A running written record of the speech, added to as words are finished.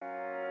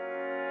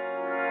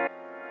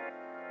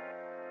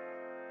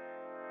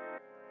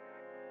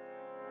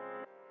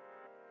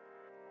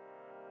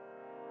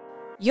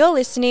You're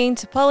listening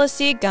to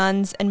Policy,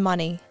 Guns and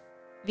Money,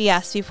 the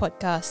ASPI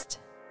podcast,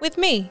 with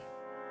me,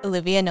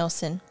 Olivia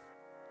Nelson.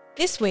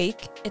 This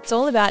week, it's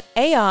all about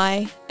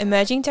AI,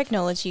 emerging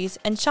technologies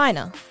and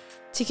China.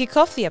 To kick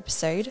off the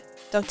episode,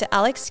 Dr.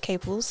 Alex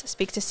Capels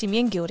speaks to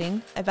Simeon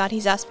Gilding about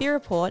his ASPI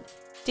report,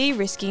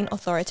 De-risking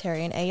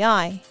Authoritarian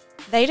AI.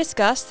 They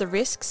discuss the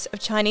risks of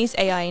Chinese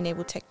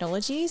AI-enabled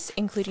technologies,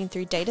 including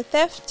through data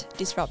theft,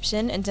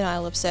 disruption and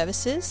denial of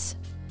services,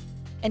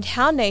 and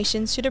how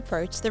nations should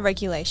approach the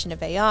regulation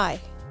of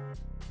AI.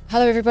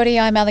 Hello everybody,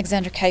 I'm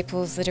Alexandra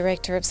Capels, the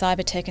Director of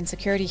Cyber Tech and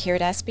Security here at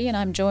ASPI, and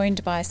I'm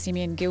joined by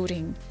Simeon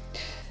Gilding.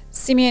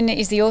 Simeon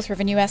is the author of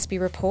a new ASPI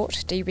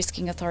report,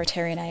 De-risking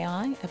Authoritarian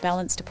AI, a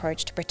balanced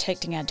approach to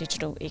protecting our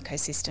digital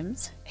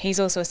ecosystems. He's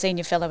also a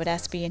senior fellow at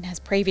ASPI and has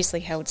previously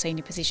held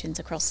senior positions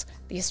across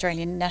the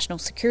Australian national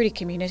security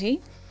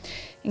community,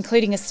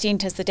 including a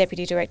stint as the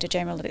Deputy Director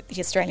General at the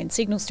Australian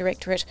Signals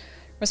Directorate,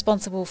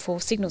 responsible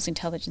for signals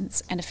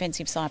intelligence and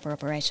offensive cyber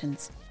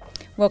operations.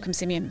 Welcome,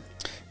 Simeon.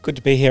 Good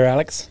to be here,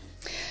 Alex.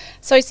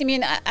 So,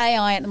 Simeon,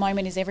 AI at the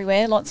moment is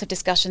everywhere. Lots of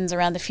discussions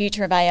around the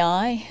future of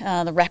AI,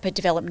 the rapid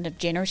development of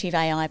generative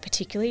AI,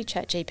 particularly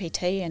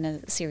ChatGPT and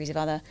a series of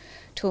other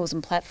tools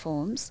and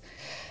platforms.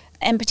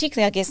 And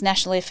particularly, I guess,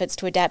 national efforts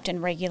to adapt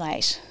and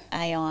regulate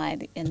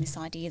AI and this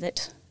idea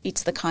that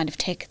it's the kind of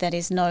tech that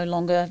is no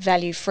longer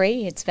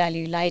value-free, it's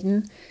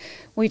value-laden.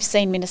 We've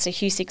seen Minister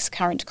Husick's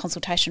current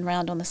consultation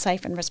round on the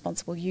safe and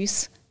responsible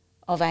use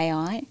of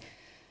AI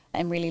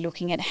and really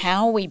looking at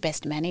how we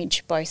best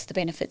manage both the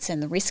benefits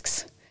and the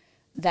risks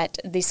that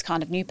this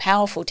kind of new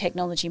powerful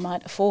technology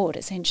might afford,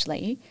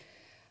 essentially.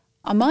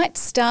 I might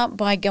start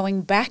by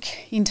going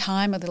back in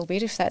time a little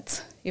bit, if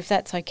that's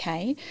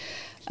okay,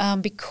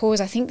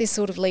 because I think this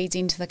sort of leads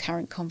into the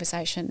current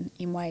conversation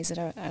in ways that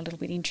are a little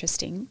bit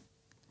interesting.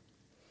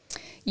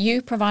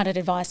 You provided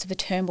advice to the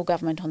Turnbull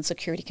government on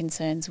security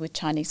concerns with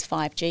Chinese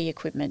 5G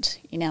equipment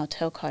in our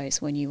telcos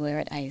when you were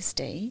at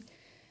ASD.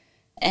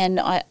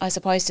 And I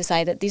suppose to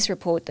say that this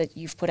report that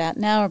you've put out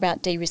now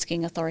about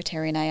de-risking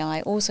authoritarian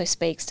AI also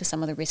speaks to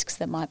some of the risks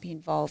that might be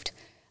involved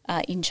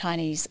in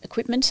Chinese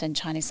equipment and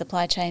Chinese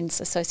supply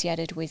chains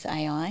associated with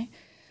AI.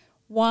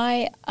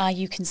 Why are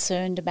you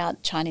concerned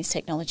about Chinese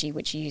technology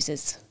which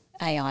uses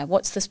AI?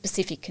 What's the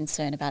specific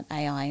concern about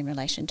AI in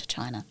relation to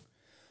China?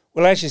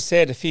 Well, as you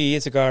said, a few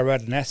years ago I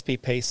wrote an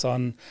ASPI piece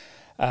on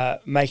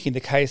making the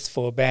case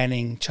for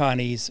banning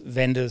Chinese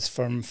vendors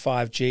from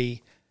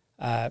 5G,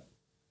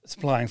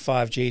 supplying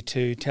 5G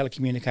to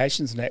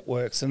telecommunications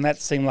networks, and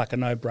that seemed like a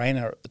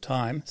no-brainer at the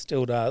time,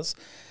 still does.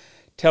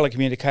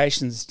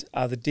 Telecommunications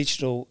are the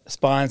digital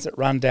spines that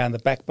run down the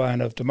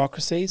backbone of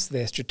democracies.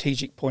 They're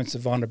strategic points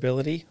of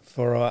vulnerability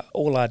for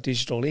all our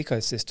digital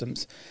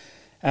ecosystems.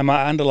 And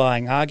my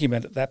underlying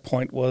argument at that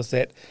point was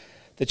that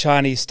the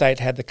Chinese state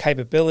had the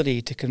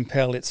capability to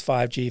compel its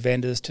 5G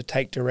vendors to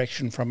take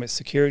direction from its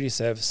security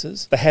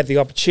services. They had the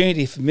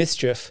opportunity for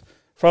mischief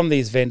from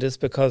these vendors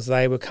because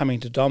they were coming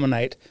to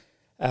dominate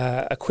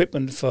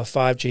equipment for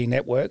 5G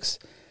networks,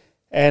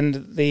 and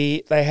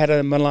they had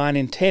a malign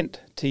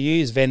intent to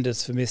use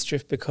vendors for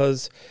mischief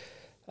because,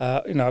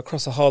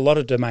 across a whole lot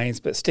of domains,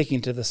 but sticking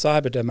to the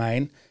cyber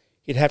domain,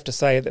 you'd have to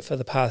say that for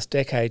the past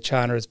decade,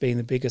 China has been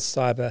the biggest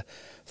cyber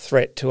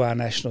threat to our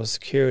national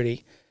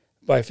security,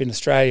 both in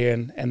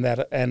Australia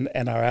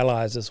and our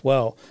allies as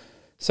well.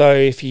 So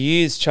if you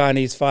use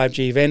Chinese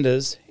 5G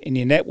vendors in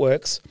your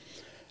networks,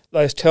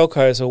 those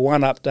telcos are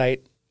one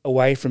update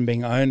away from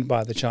being owned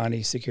by the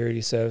Chinese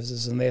security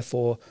services, and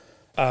therefore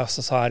our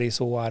societies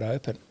are wide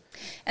open.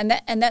 And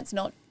that's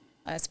not,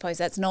 I suppose,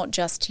 that's not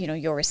just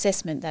your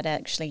assessment. That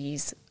actually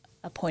is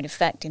a point of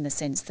fact in the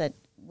sense that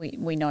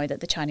we know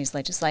that the Chinese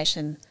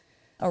legislation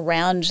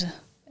around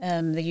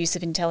the use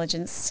of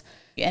intelligence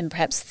and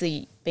perhaps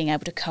the being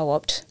able to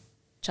co-opt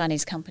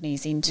Chinese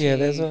companies into... Yeah,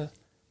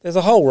 there's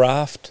a whole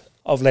raft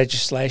of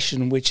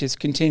legislation which is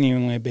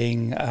continually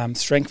being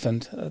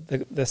strengthened.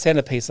 The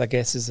centrepiece, I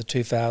guess, is the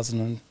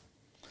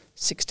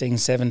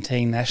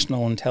 2016-17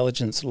 National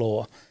Intelligence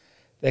Law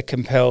that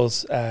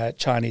compels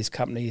Chinese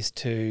companies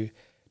to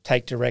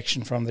take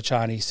direction from the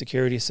Chinese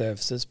security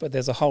services. But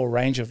there's a whole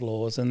range of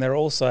laws, and there are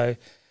also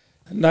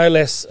no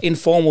less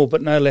informal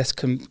but no less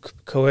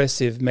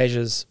coercive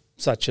measures,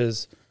 such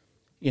as,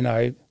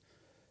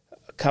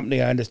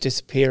 company owners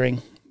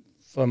disappearing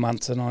for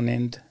months and on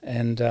end,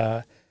 and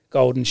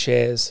golden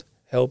shares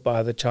held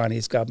by the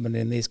Chinese government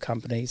in these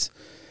companies,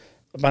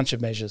 a bunch of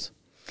measures.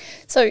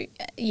 So,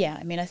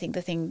 I think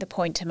the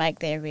point to make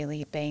there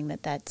really being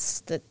that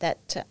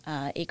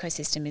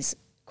ecosystem is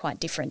quite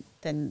different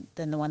than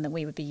the one that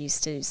we would be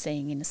used to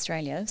seeing in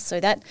Australia.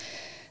 So that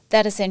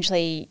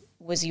essentially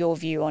was your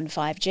view on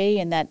 5G,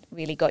 and that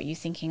really got you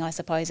thinking, I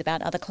suppose,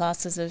 about other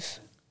classes of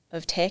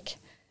tech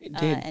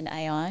and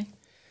AI.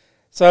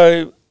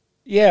 So,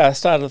 I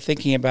started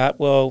thinking about,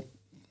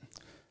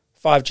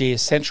 5G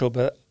is central,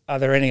 but are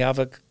there any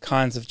other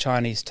kinds of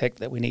Chinese tech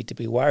that we need to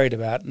be worried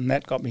about? And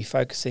that got me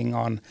focusing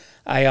on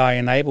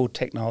AI-enabled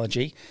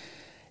technology.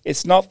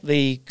 It's not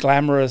the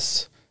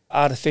glamorous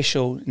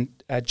artificial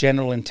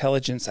general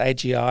intelligence,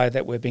 AGI,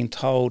 that we're being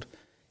told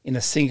in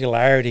a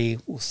singularity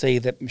will see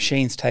that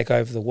machines take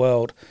over the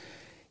world.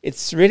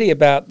 It's really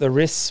about the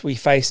risks we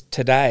face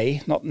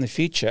today, not in the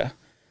future,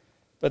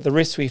 but the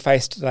risks we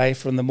face today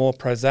from the more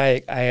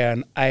prosaic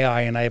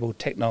AI-enabled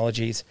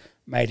technologies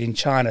made in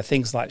China,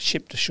 things like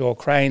ship-to-shore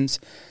cranes,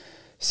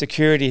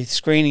 security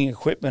screening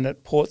equipment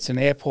at ports and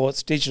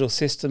airports, digital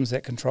systems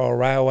that control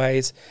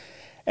railways,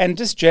 and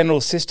just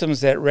general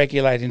systems that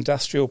regulate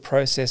industrial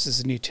processes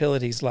and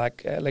utilities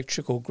like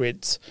electrical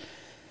grids.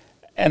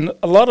 And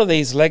a lot of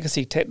these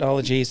legacy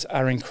technologies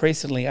are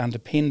increasingly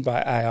underpinned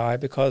by AI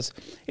because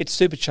it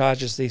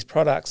supercharges these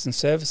products and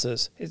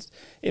services.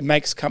 It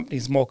makes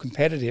companies more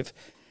competitive.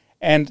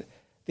 And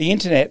the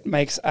internet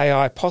makes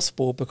AI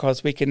possible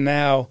because we can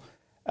now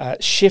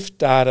shift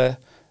data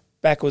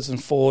backwards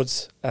and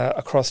forwards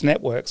across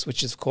networks,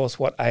 which is, of course,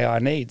 what AI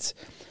needs.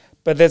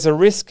 But there's a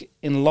risk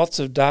in lots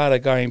of data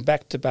going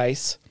back to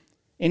base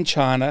in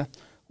China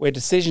where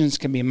decisions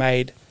can be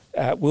made,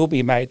 will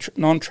be made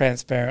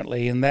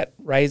non-transparently, and that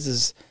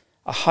raises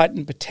a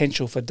heightened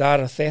potential for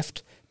data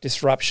theft,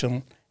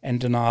 disruption,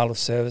 and denial of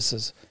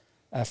services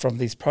from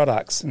these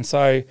products. And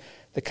so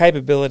the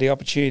capability,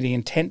 opportunity,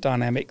 intent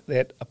dynamic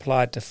that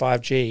applied to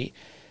 5G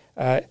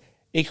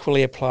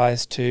equally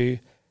applies to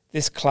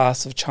this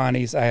class of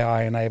Chinese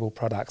AI-enabled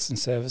products and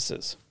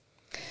services.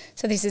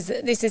 So this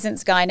isn't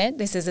Skynet.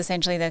 This is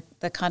essentially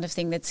the kind of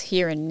thing that's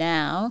here and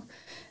now,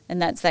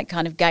 and that's that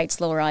kind of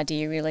Gates' law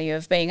idea, really,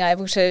 of being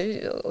able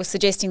to, or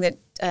suggesting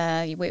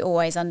that we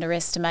always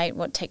underestimate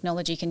what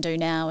technology can do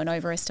now and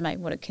overestimate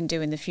what it can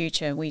do in the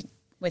future.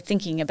 We're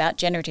thinking about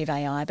generative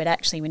AI, but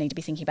actually we need to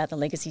be thinking about the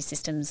legacy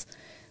systems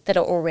that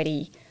are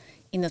already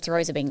in the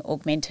throes of being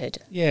augmented.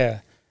 Yeah.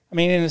 I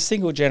mean, in a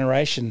single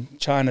generation,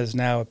 China's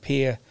now a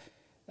peer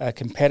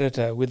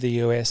competitor with the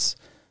US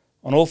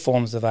on all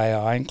forms of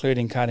AI,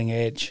 including cutting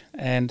edge.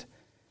 And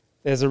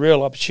there's a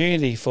real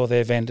opportunity for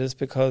their vendors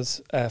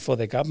because, for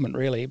their government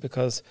really,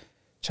 because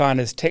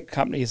China's tech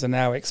companies are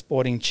now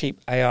exporting cheap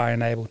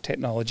AI-enabled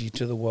technology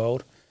to the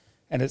world,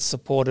 and it's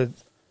supported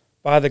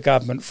by the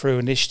government through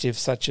initiatives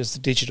such as the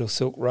Digital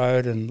Silk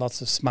Road and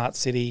lots of smart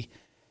city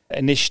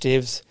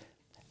initiatives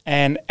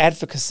and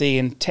advocacy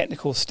and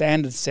technical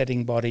standards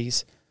setting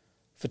bodies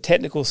for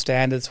technical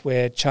standards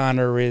where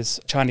Chinese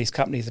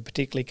companies are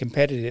particularly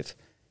competitive.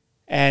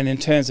 And in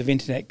terms of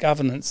internet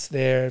governance,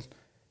 in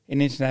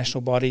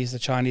international bodies, the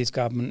Chinese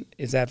government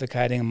is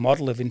advocating a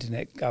model of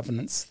internet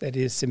governance that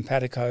is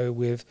simpatico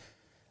with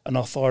an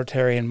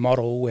authoritarian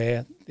model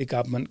where the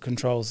government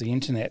controls the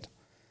internet.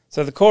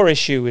 So the core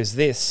issue is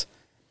this: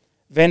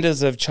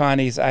 vendors of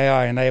Chinese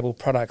AI-enabled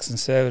products and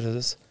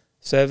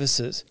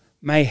services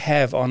may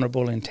have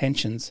honourable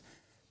intentions,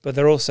 but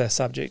they're also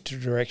subject to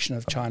the direction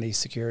of Chinese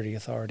security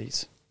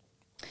authorities.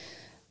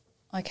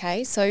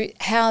 Okay, so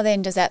how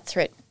then does that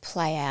threat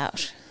play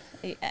out?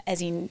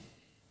 As in,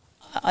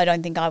 I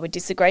don't think I would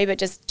disagree, but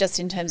just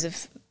in terms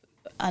of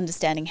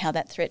understanding how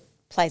that threat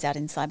plays out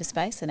in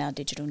cyberspace and our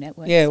digital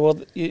networks. Yeah, well,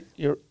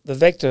 the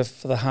vector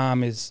for the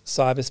harm is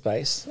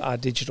cyberspace, our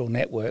digital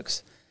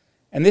networks.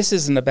 And this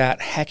isn't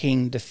about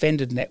hacking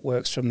defended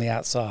networks from the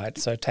outside,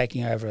 so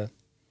taking over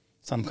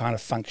some kind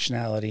of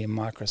functionality in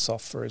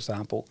Microsoft, for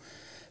example.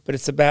 But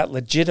it's about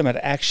legitimate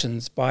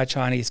actions by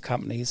Chinese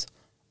companies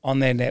on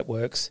their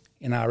networks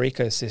in our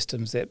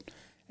ecosystems,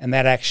 and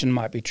that action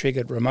might be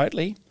triggered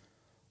remotely,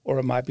 or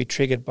it might be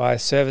triggered by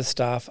service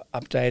staff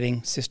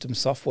updating system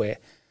software.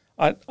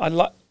 I'd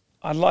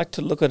like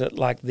to look at it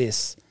like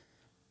this.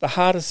 The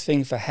hardest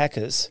thing for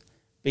hackers,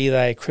 be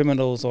they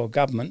criminals or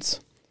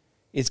governments,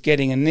 is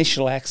getting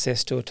initial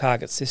access to a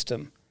target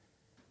system.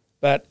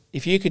 But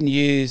if you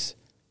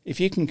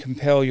can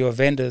compel your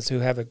vendors who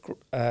have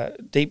a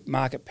deep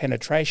market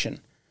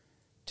penetration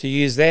to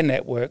use their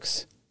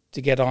networks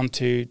to get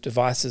onto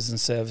devices and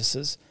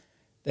services,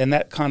 then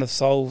that kind of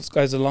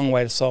goes a long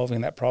way to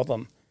solving that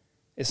problem.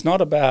 It's not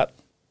about,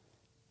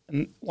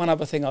 and one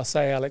other thing I'll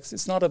say, Alex,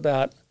 it's not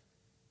about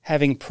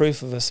having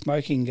proof of a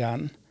smoking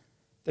gun.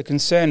 The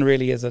concern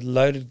really is a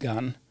loaded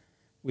gun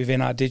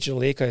within our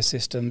digital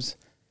ecosystems.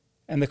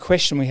 And the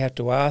question we have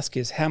to ask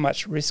is, how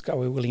much risk are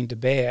we willing to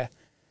bear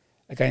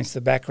against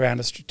the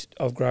background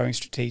of growing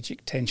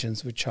strategic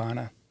tensions with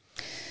China?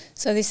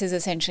 So this is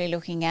essentially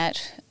looking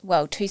at,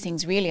 well, two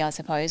things really, I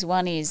suppose.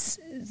 One is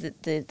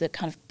the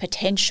kind of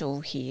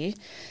potential here,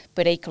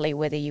 but equally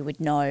whether you would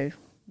know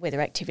whether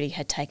activity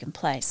had taken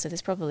place. So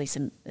there's probably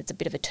it's a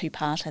bit of a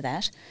two-parter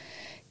that.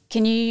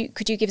 Could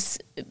you give us,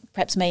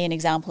 perhaps me, an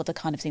example of the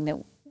kind of thing that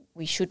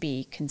we should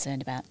be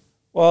concerned about?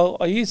 Well,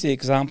 I use the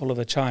example of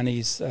a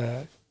Chinese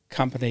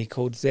company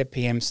called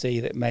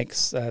ZPMC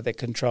that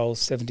controls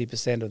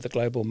 70% of the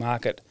global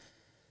market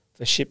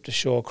for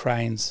ship-to-shore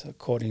cranes,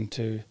 according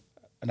to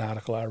an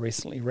article I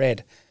recently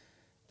read.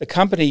 The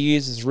company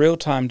uses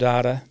real-time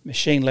data,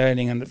 machine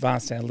learning and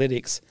advanced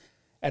analytics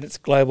at its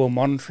global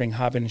monitoring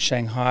hub in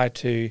Shanghai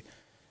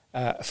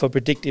for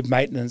predictive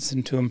maintenance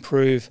and to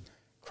improve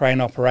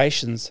crane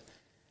operations.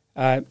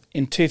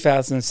 In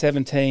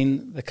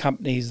 2017, the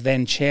company's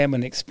then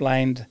chairman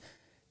explained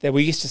that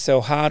we used to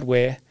sell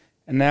hardware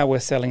and now we're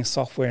selling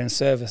software and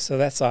service. So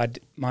that's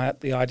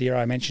the idea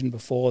I mentioned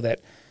before, that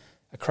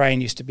a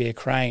crane used to be a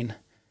crane.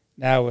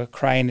 Now a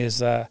crane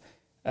is a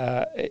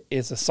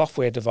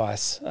software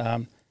device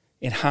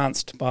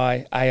enhanced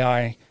by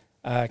AI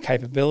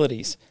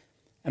capabilities.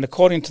 And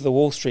according to the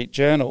Wall Street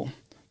Journal,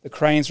 the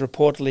cranes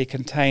reportedly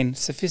contain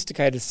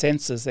sophisticated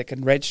sensors that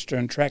can register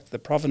and track the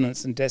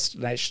provenance and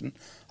destination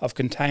of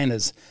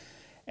containers.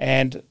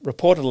 And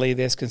reportedly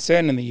there's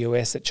concern in the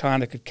US that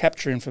China could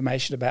capture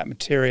information about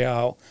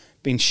material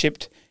being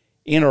shipped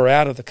in or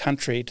out of the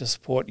country to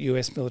support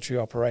US military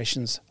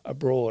operations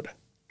abroad.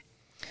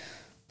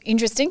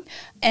 Interesting,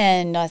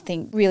 and I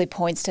think really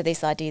points to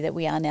this idea that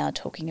we are now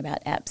talking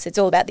about apps. It's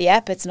all about the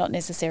app. It's not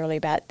necessarily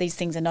about, these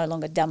things are no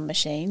longer dumb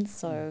machines.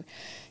 So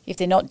if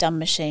they're not dumb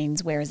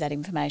machines, where does that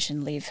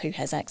information live? Who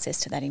has access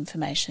to that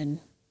information?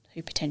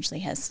 Who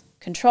potentially has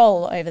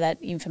control over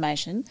that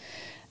information?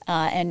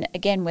 And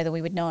again, whether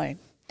we would know.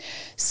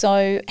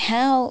 So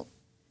how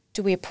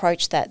do we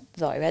approach that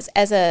though?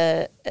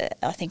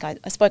 I think I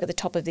spoke at the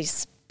top of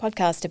this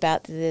podcast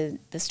about the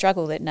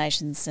struggle that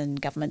nations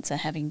and governments are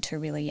having to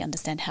really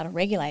understand how to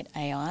regulate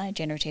AI,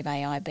 generative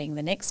AI being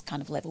the next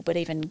kind of level, but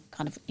even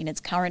kind of in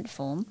its current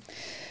form.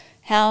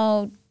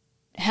 How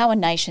are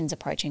nations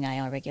approaching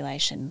AI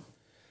regulation?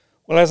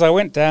 Well, as I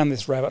went down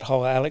this rabbit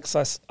hole, Alex,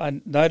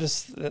 I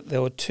noticed that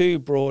there were two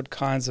broad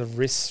kinds of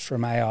risks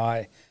from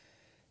AI.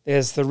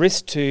 There's the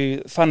risk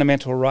to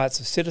fundamental rights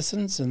of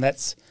citizens, and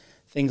that's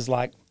things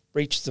like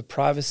breaches of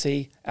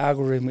privacy,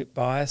 algorithmic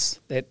bias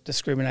that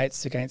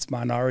discriminates against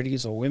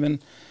minorities or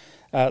women,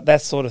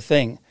 that sort of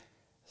thing.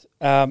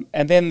 And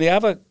then the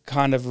other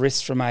kind of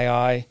risk from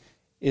AI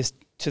is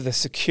to the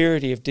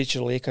security of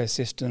digital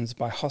ecosystems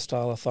by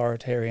hostile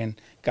authoritarian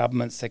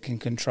governments that can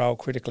control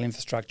critical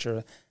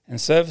infrastructure and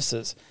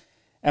services.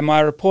 And my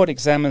report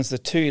examines the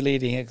two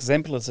leading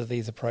exemplars of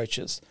these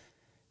approaches.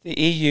 The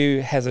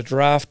EU has a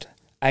draft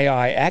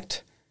AI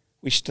Act,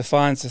 which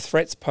defines the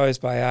threats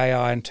posed by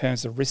AI in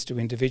terms of risk to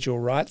individual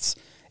rights,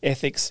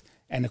 ethics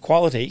and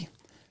equality.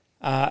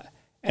 And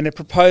it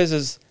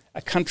proposes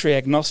a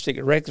country-agnostic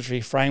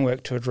regulatory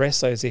framework to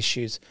address those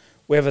issues,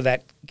 whether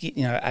that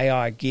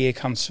AI gear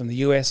comes from the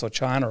US or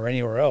China or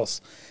anywhere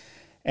else.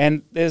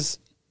 And there's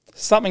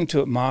something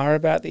to admire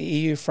about the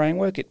EU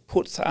framework. It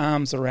puts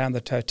arms around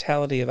the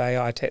totality of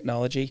AI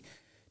technology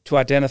to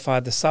identify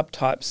the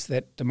subtypes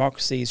that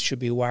democracies should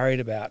be worried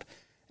about.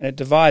 And it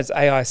divides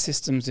AI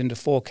systems into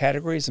 4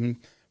 categories and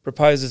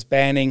proposes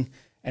banning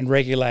and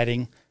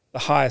regulating the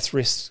highest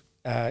risk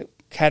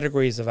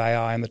categories of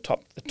AI in the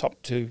top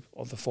 2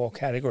 of the 4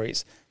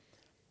 categories.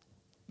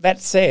 That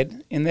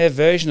said, in their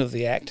version of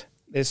the Act,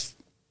 there's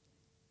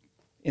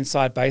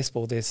inside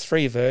baseball, there's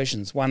 3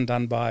 versions, one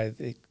done by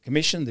the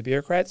Commission, the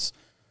bureaucrats,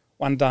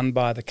 one done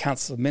by the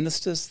Council of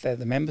Ministers, they're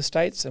the member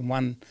states, and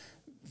one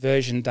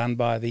version done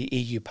by the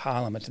EU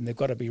Parliament, and they've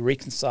got to be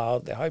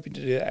reconciled. They're hoping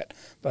to do that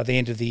by the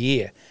end of the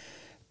year.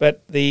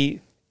 But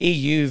the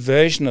EU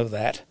version of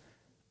that,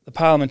 the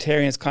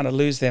parliamentarians kind of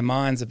lose their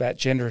minds about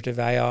generative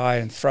AI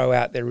and throw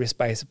out their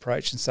risk-based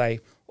approach and say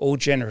all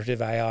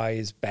generative AI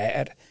is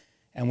bad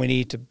and we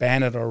need to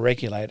ban it or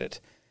regulate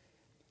it.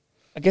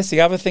 I guess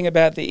the other thing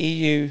about the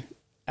EU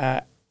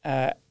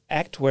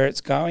Act, where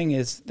it's going,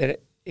 is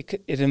that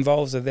it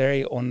involves a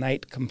very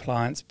ornate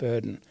compliance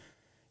burden.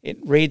 It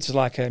reads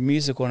like a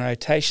musical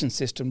notation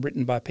system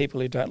written by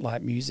people who don't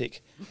like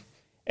music.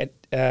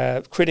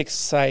 Critics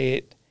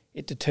say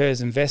it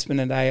deters investment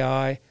in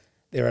AI.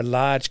 There are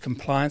large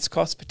compliance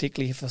costs,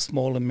 particularly for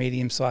small and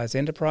medium-sized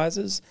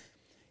enterprises.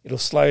 It'll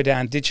slow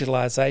down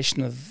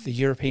digitalisation of the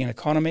European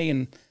economy.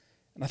 And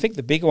I think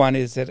the big one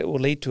is that it will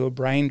lead to a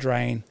brain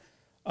drain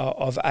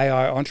of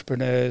AI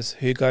entrepreneurs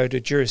who go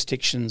to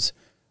jurisdictions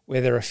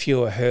where there are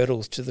fewer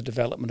hurdles to the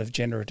development of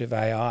generative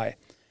AI.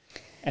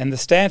 And the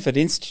Stanford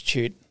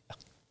Institute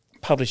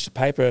published a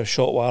paper a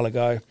short while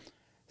ago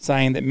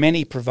saying that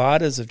many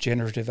providers of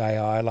generative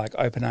AI, like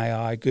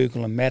OpenAI,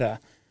 Google and Meta,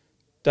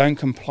 don't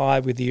comply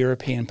with the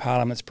European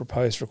Parliament's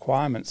proposed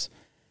requirements.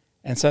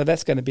 And so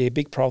that's going to be a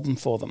big problem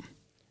for them.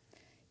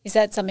 Is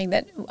that something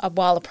that,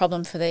 while a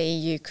problem for the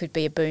EU, could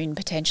be a boon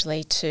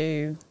potentially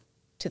to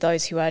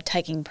those who are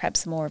taking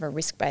perhaps more of a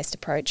risk-based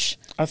approach?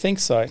 I think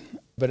so,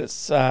 but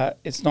it's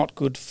not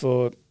good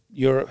for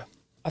Europe.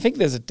 I think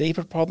there's a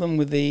deeper problem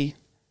with the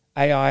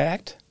AI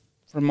Act.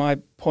 From my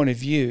point of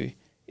view,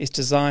 is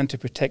designed to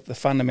protect the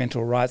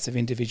fundamental rights of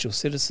individual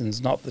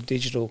citizens, not the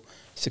digital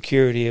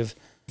security of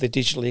the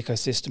digital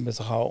ecosystem as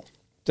a whole.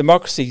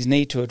 Democracies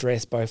need to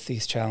address both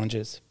these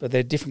challenges, but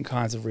they're different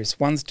kinds of risks.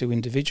 One's to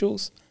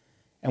individuals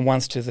and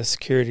one's to the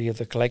security of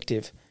the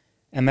collective.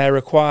 And they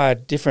require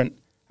different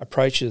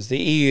approaches. The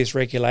EU's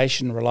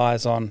regulation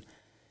relies on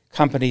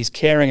companies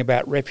caring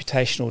about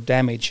reputational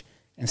damage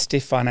and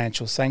stiff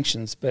financial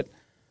sanctions, but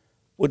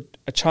would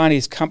a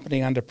Chinese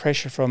company under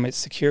pressure from its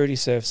security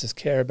services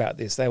care about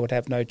this? They would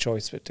have no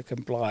choice but to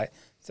comply.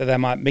 So they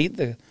might meet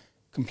the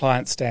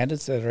compliance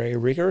standards that are very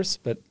rigorous,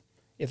 but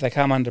if they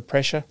come under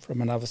pressure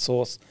from another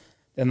source,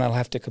 then they'll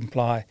have to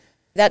comply.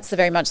 That's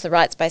very much the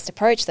rights-based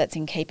approach. That's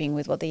in keeping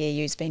with what the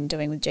EU's been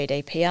doing with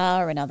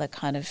GDPR and other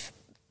kind of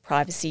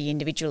privacy,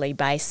 individually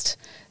based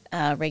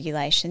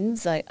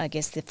regulations. I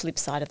guess the flip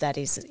side of that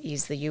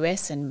is the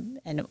US, and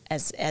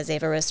as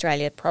ever,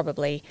 Australia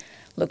probably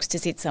looks to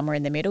sit somewhere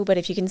in the middle. But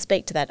if you can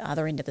speak to that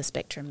other end of the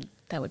spectrum,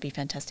 that would be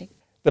fantastic.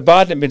 The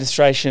Biden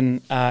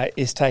administration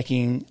is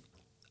taking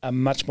a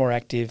much more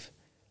active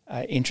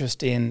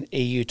interest in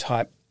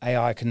EU-type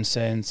AI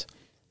concerns,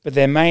 but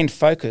their main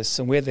focus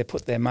and where they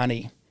put their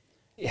money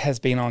has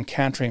been on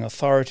countering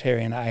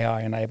authoritarian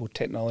AI-enabled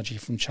technology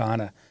from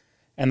China.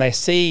 And they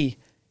see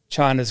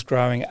China's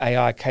growing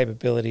AI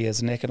capability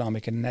as an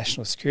economic and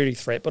national security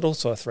threat, but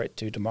also a threat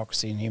to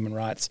democracy and human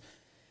rights.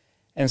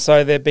 And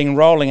so they've been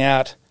rolling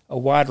out a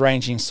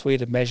wide-ranging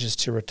suite of measures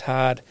to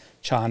retard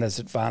China's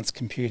advanced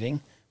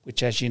computing,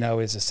 which, as you know,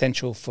 is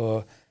essential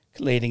for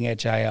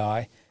leading-edge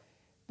AI,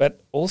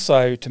 but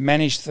also to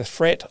manage the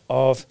threat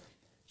of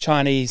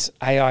Chinese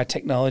AI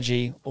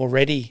technology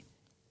already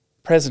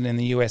present in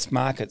the US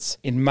markets.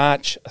 In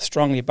March, a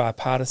strongly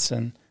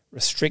bipartisan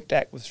Restrict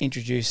Act was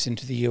introduced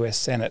into the US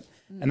Senate,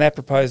 and that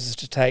proposes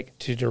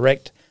to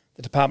direct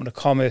the Department of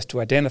Commerce to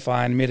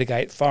identify and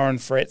mitigate foreign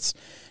threats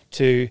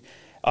to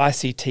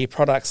ICT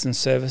products and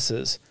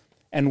services.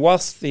 And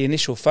whilst the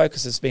initial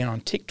focus has been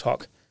on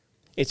TikTok,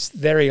 it's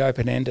very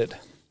open-ended.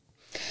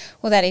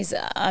 Well, that is,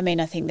 I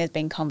think there's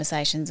been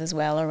conversations as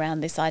well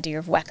around this idea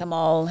of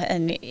whack-a-mole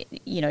and,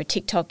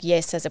 TikTok,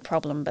 yes, as a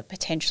problem, but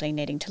potentially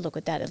needing to look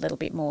at that a little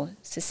bit more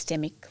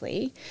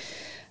systemically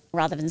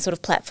rather than sort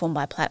of platform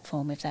by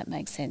platform, if that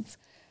makes sense.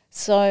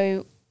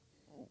 So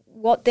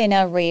what then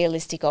are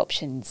realistic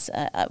options?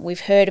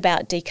 We've heard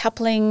about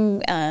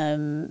decoupling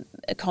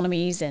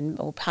economies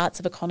or parts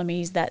of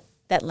economies. That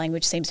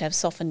language seems to have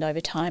softened over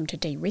time to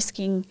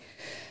de-risking,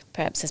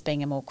 perhaps as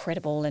being a more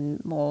credible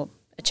and more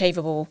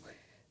achievable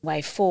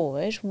way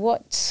forward.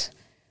 What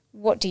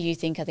do you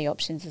think are the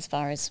options as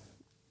far as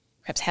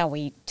perhaps how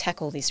we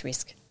tackle this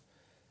risk?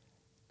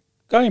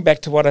 Going back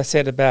to what I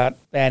said about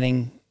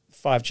banning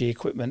 5G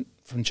equipment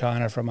from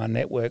China from our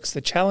networks,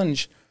 the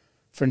challenge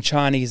from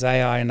Chinese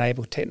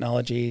AI-enabled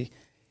technology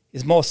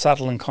is more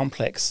subtle and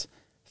complex.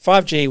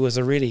 5G was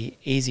a really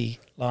easy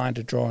line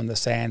to draw in the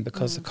sand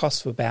because the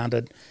costs were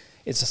bounded.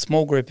 It's a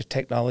small group of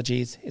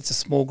technologies. It's a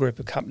small group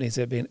of companies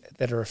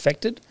that are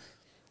affected.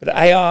 But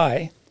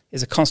AI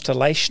is a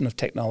constellation of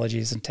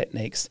technologies and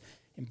techniques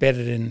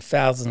embedded in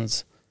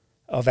thousands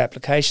of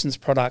applications,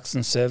 products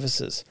and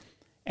services.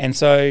 And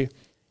so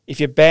if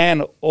you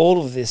ban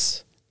all of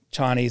this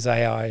Chinese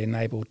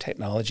AI-enabled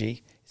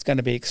technology, it's going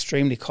to be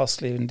extremely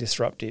costly and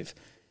disruptive.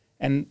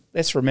 And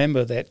let's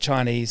remember that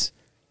Chinese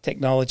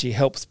technology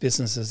helps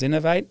businesses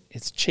innovate.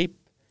 It's cheap,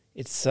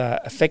 it's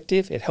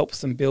effective, it helps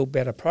them build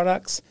better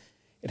products,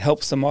 it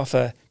helps them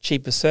offer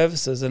cheaper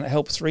services, and it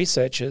helps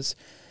researchers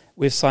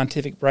with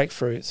scientific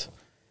breakthroughs.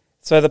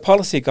 So the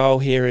policy goal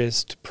here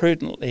is to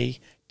prudently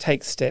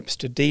take steps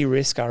to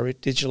de-risk our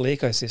digital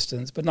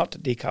ecosystems, but not to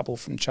decouple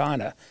from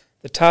China.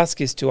 The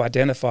task is to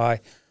identify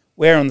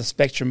where on the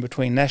spectrum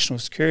between national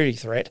security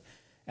threat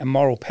and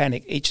moral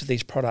panic each of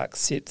these products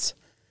sits,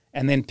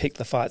 and then pick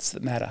the fights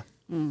that matter.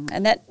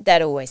 And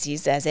that always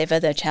is, as ever,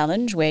 the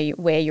challenge,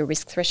 where your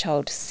risk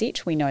thresholds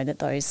sit. We know that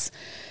those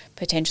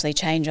potentially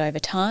change over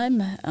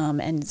time,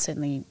 and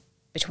certainly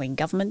between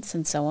governments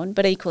and so on,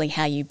 but equally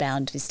how you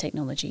bound this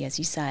technology, as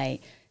you say,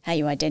 how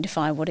you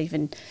identify what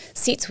even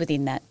sits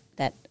within that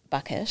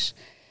bucket.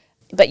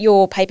 But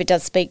your paper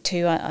does speak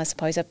to, I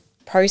suppose, a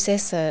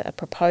process, a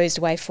proposed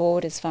way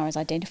forward as far as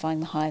identifying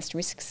the highest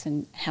risks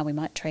and how we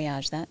might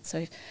triage that.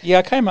 So, yeah,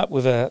 I came up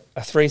with a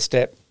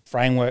 3-step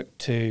framework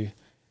to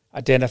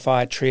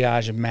identify,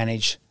 triage and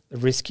manage the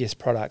riskiest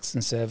products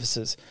and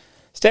services.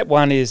 Step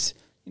 1 is,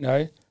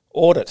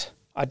 audit.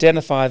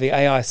 Identify the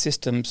AI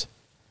systems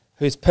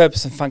whose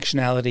purpose and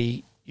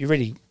functionality you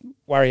really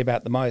worry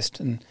about the most.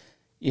 And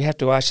you have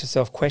to ask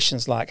yourself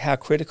questions like, how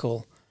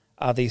critical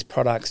are these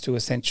products to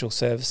essential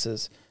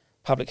services,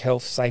 public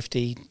health,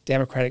 safety,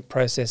 democratic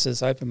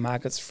processes, open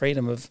markets,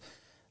 freedom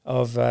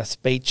of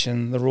speech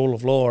and the rule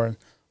of law, and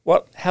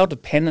how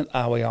dependent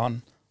are we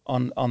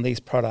on these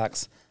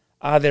products?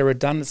 Are there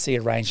redundancy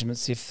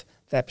arrangements if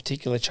that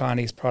particular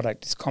Chinese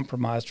product is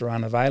compromised or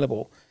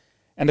unavailable?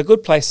 And a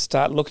good place to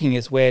start looking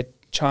is where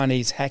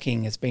Chinese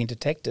hacking has been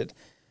detected.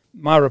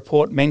 My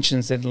report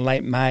mentions that in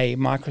late May,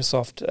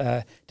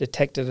 Microsoft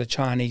detected a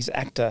Chinese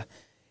actor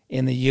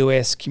in the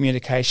US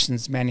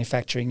communications,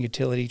 manufacturing,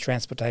 utility,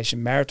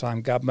 transportation,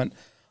 maritime, government,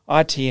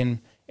 IT and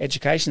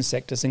education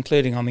sectors,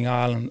 including on the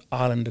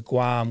island of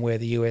Guam, where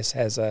the US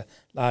has a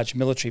large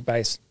military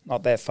base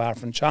not that far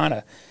from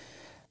China.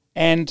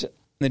 And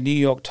the New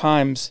York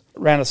Times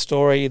ran a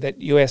story that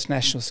US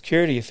national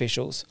security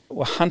officials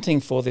were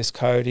hunting for this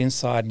code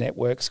inside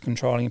networks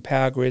controlling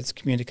power grids,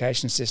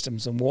 communication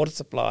systems and water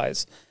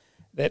supplies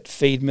that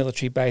feed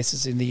military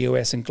bases in the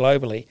US and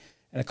globally.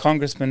 And a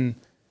congressman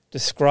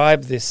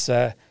described this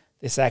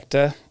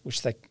actor,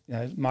 which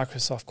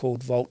Microsoft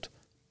called Volt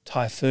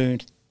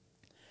Typhoon,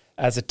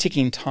 as a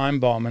ticking time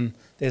bomb, and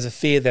there's a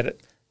fear that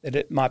that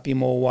it might be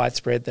more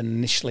widespread than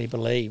initially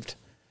believed.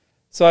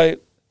 So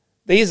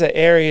these are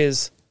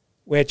areas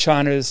where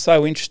China is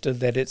so interested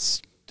that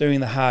it's doing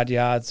the hard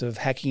yards of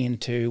hacking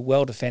into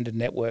well-defended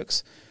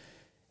networks.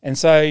 And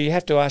so you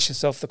have to ask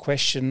yourself the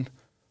question,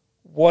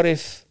 what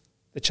if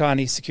the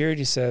Chinese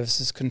security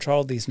services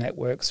controlled these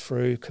networks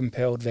through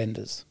compelled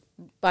vendors?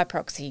 By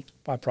proxy.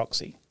 By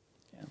proxy.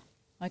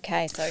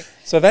 Okay,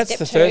 so that's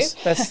the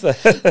first. That's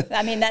the.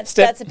 I mean, that's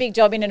a big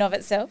job in and of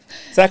itself.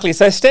 Exactly.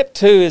 So step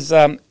 2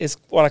 is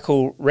what I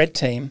call red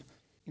team.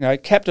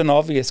 Captain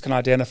Obvious can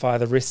identify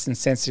the risks in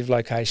sensitive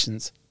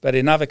locations, but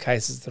in other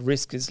cases the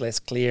risk is less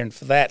clear, and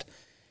for that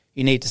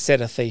you need to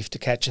set a thief to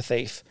catch a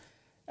thief.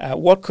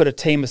 What could a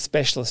team of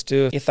specialists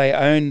do if they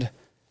owned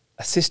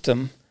a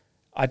system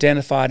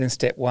identified in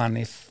step 1?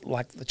 If,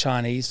 like the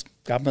Chinese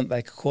government,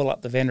 they could call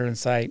up the vendor and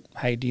say,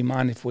 "Hey, do you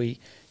mind if we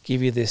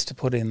give you this to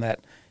put in that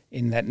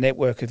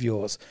network of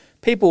yours?"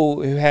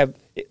 People who have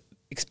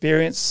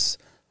experience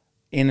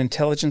in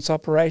intelligence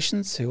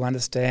operations, who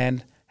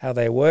understand how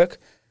they work,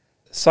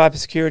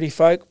 cybersecurity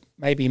folk,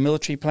 maybe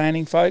military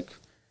planning folk,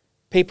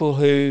 people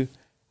who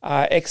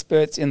are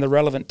experts in the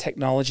relevant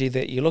technology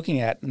that you're looking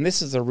at. And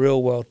this is a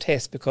real-world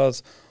test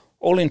because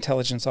all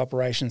intelligence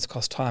operations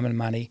cost time and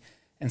money,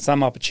 and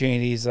some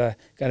opportunities are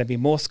going to be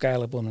more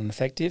scalable and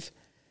effective.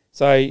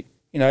 So,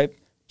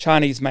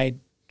 Chinese-made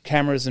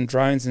cameras and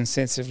drones in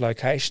sensitive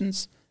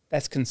locations,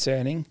 that's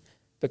concerning.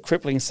 But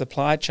crippling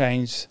supply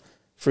chains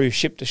through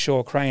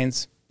ship-to-shore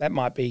cranes, that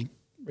might be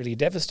really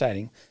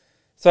devastating.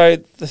 So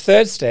the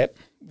third step,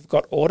 we've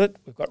got audit,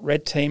 we've got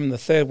red team, and the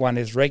third one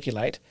is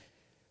regulate.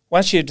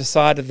 Once you've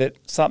decided that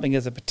something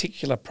is a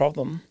particular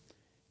problem,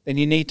 then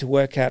you need to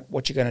work out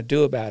what you're going to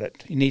do about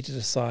it. You need to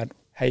decide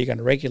how you're going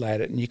to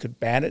regulate it, and you could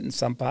ban it in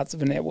some parts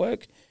of a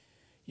network.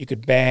 You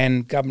could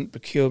ban government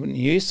procurement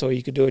and use, or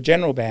you could do a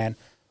general ban,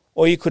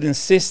 or you could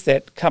insist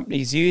that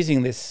companies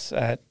using this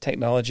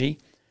technology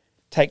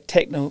take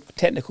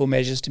technical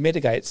measures to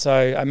mitigate.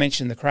 So I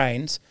mentioned the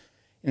cranes.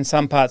 In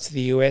some parts of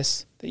the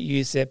US that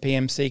use their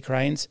PMC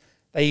cranes,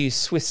 they use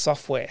Swiss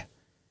software.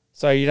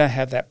 So you don't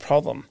have that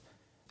problem.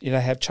 You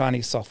don't have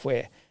Chinese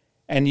software.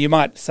 And you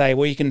might say,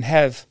 well, you can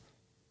have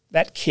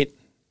that kit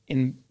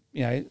in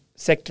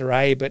sector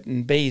A, but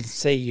in B and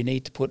C you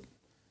need to put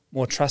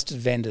more trusted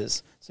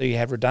vendors, so you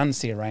have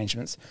redundancy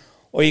arrangements.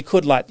 Or you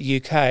could, like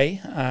the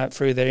UK,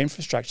 through their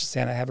infrastructure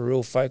centre, have a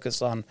real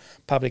focus on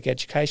public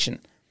education.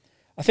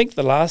 I think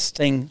the last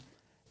thing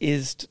you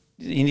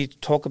need to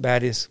talk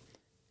about is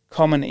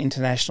common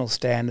international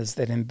standards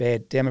that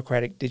embed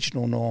democratic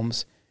digital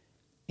norms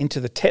into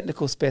the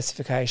technical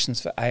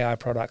specifications for AI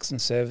products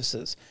and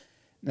services.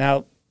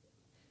 Now,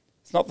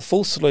 it's not the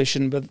full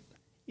solution, but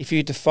if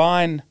you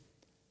define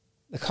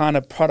the kind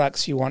of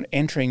products you want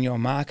entering your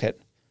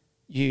market,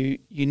 you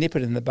nip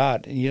it in the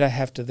bud, and you don't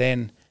have to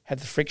then have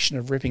the friction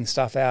of ripping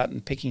stuff out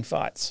and picking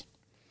fights.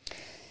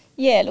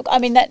 Yeah, look, I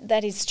mean,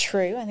 that is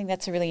true. I think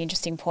that's a really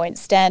interesting point.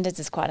 Standards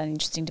is quite an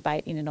interesting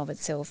debate in and of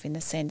itself, in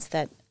the sense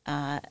that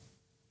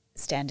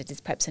standards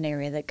is perhaps an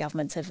area that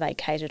governments have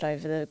vacated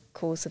over the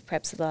course of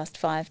perhaps the last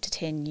 5 to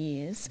 10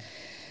 years.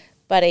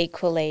 But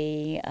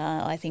equally,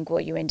 I think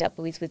what you end up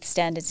with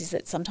standards is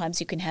that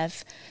sometimes you can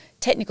have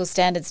technical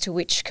standards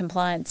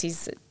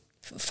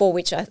for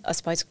which I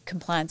suppose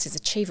compliance is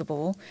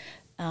achievable,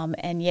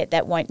 and yet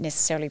that won't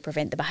necessarily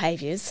prevent the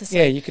behaviours.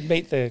 So you could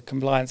meet the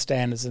compliance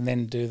standards and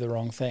then do the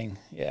wrong thing.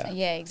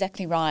 Yeah,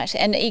 exactly right.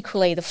 And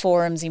equally, the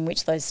forums in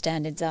which those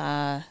standards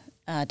are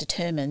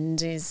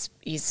determined is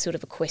sort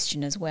of a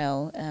question as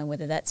well,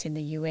 whether that's in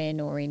the UN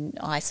or in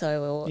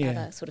ISO or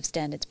other sort of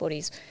standards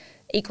bodies.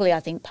 Equally, I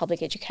think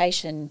public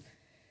education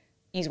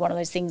is one of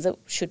those things that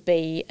should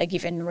be a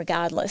given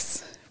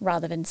regardless,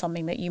 rather than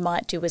something that you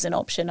might do as an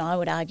option. I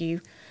would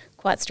argue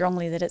quite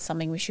strongly that it's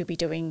something we should be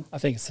doing. I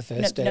think it's the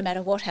first step. No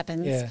matter what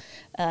happens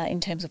in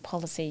terms of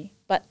policy.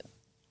 But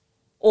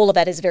all of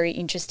that is very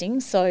interesting.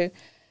 So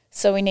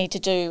we need to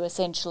do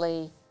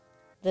essentially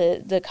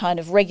the kind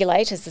of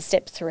regulate as the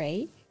step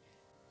 3,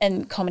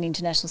 and common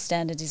international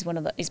standards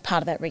is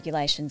part of that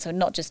regulation. So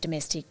not just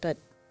domestic, but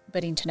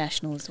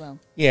international as well.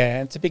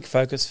 Yeah, it's a big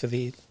focus for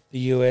the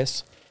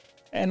US,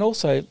 and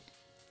also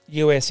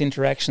US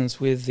interactions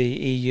with the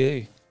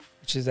EU,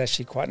 which is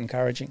actually quite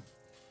encouraging.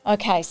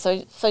 Okay, so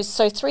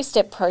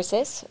 3-step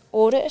process: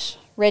 audit,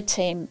 red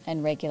team,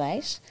 and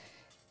regulate.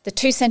 The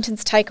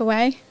 2-sentence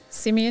takeaway,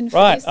 Simeon, for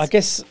right, this? I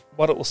guess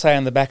what it will say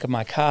on the back of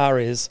my car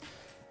is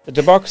the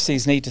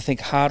democracies need to think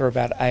harder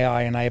about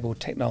AI-enabled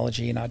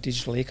technology in our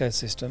digital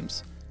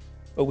ecosystems,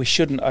 but we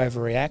shouldn't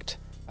overreact.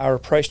 Our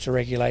approach to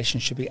regulation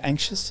should be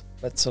anxious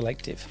but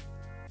selective.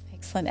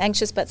 Excellent.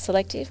 Anxious but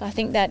selective. I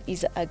think that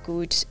is a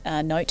good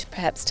note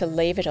perhaps to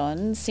leave it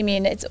on.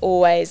 Simeon, it's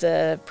always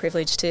a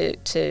privilege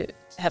to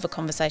have a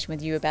conversation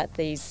with you about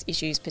these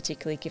issues,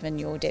 particularly given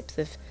your depth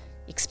of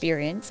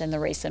experience and the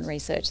recent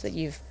research that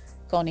you've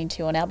gone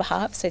into on our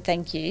behalf. So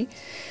thank you.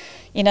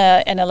 In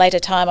a later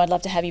time, I'd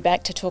love to have you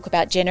back to talk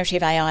about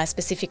generative AI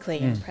specifically,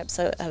 and perhaps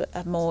a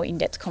more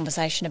in-depth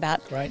conversation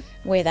about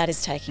where that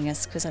is taking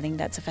us, because I think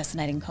that's a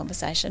fascinating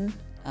conversation.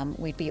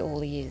 We'd be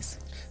all ears.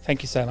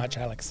 Thank you so much,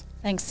 Alex.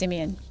 Thanks,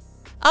 Simeon.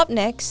 Up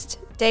next,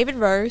 David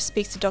Rowe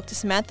speaks to Dr.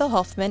 Samantha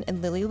Hoffman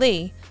and Lily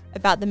Lee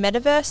about the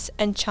metaverse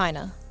and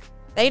China.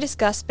 They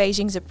discuss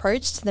Beijing's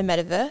approach to the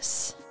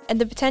metaverse and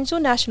the potential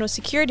national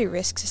security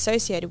risks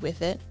associated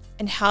with it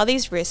and how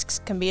these risks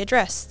can be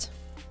addressed.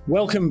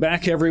 Welcome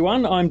back,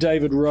 everyone. I'm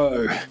David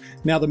Rowe.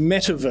 Now, the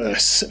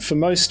metaverse. For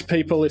most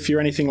people, if you're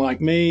anything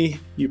like me,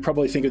 you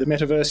probably think of the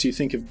metaverse, you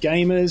think of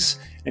gamers,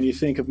 and you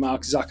think of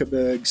Mark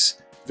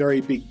Zuckerberg's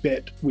very big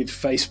bet with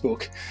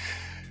Facebook.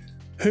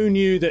 Who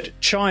knew that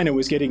China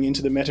was getting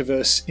into the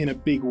metaverse in a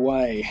big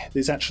way?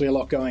 There's actually a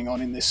lot going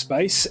on in this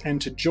space. And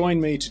to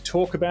join me to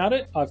talk about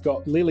it, I've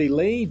got Lily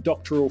Lee,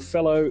 Doctoral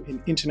Fellow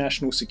in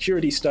International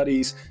Security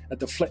Studies at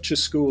the Fletcher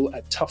School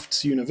at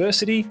Tufts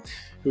University,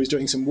 who is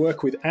doing some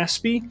work with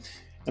ASPI.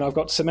 And I've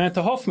got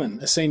Samantha Hoffman,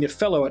 a Senior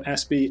Fellow at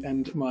ASPI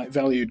and my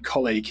valued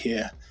colleague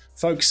here.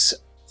 Folks,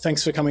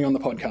 thanks for coming on the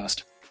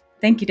podcast.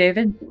 Thank you,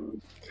 David.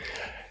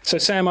 So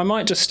Sam, I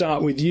might just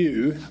start with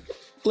you.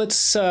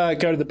 Let's go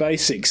to the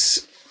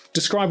basics.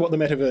 Describe what the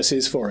metaverse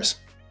is for us.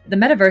 The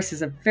metaverse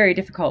is a very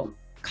difficult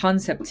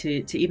concept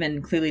to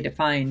even clearly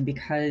define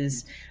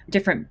because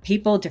different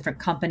people, different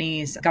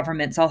companies,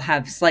 governments all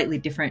have slightly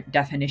different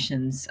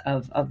definitions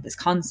of this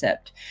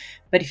concept.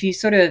 But if you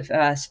sort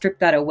of strip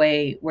that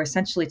away, we're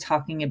essentially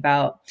talking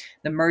about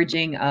the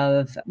merging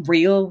of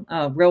real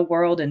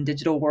world and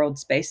digital world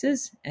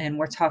spaces. And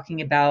we're talking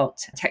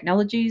about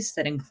technologies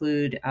that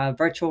include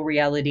virtual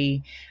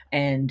reality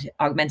and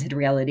augmented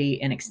reality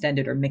and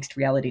extended or mixed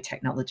reality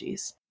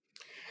technologies.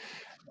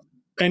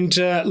 And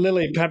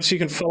Lily, perhaps you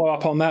can follow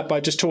up on that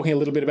by just talking a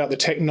little bit about the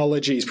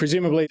technologies.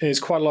 Presumably there's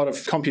quite a lot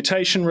of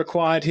computation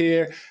required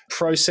here,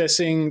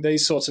 processing,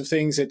 these sorts of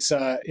things. It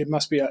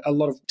must be a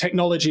lot of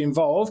technology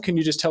involved. Can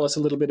you just tell us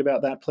a little bit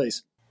about that,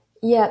 please?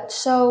 Yeah,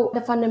 so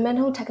the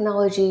fundamental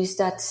technologies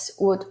that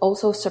would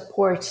also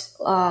support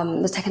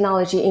the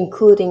technology,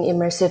 including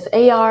immersive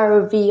AR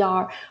or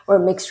VR or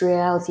mixed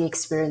reality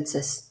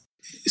experiences.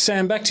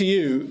 Sam, back to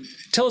you.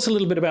 Tell us a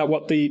little bit about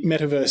what the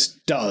metaverse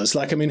does.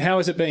 How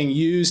is it being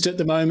used at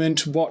the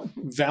moment? What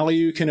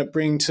value can it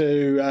bring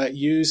to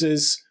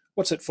users?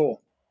 What's it for?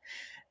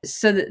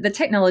 So the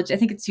technology, I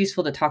think it's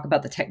useful to talk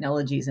about the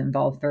technologies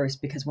involved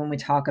first, because when we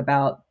talk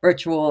about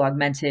virtual,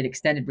 augmented,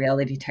 extended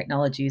reality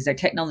technologies, they're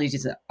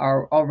technologies that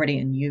are already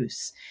in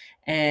use.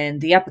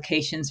 And the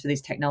applications for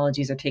these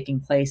technologies are taking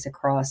place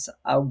across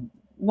a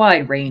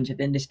wide range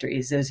of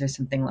industries. Those are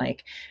something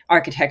like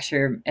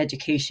architecture,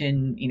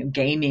 education,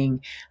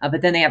 gaming,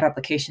 but then they have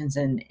applications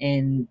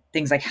in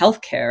things like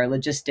healthcare,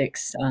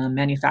 logistics,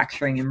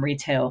 manufacturing, and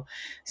retail.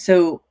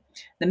 So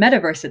the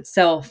metaverse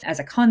itself as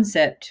a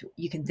concept,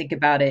 you can think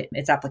about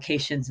its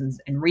applications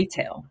in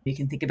retail. You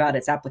can think about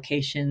its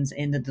applications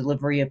in the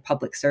delivery of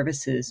public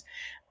services.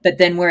 But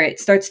then where it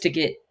starts to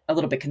get a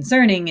little bit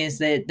concerning is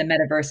that the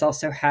metaverse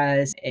also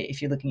has,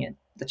 if you're looking at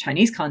the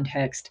Chinese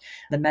context,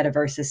 the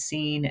metaverse is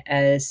seen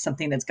as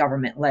something that's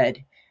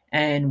government-led.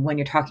 And when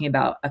you're talking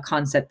about a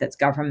concept that's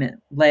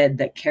government-led,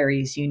 that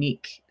carries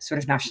unique sort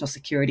of national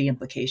security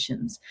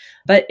implications.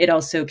 But it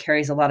also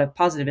carries a lot of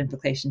positive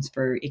implications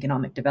for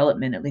economic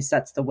development. At least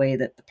that's the way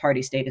that the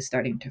party state is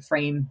starting to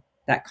frame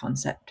that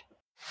concept.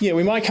 Yeah,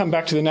 we might come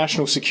back to the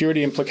national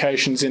security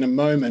implications in a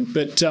moment.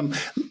 But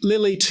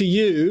Lily, to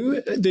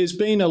you, there's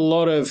been a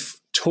lot of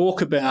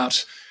talk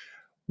about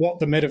what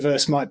the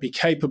metaverse might be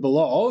capable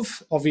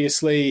of.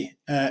 Obviously,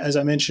 as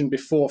I mentioned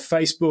before,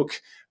 Facebook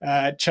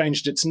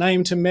changed its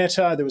name to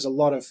Meta. There was a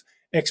lot of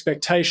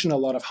expectation, a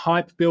lot of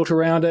hype built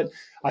around it.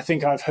 I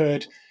think I've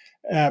heard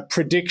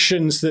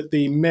predictions that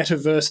the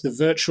metaverse, the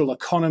virtual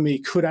economy,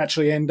 could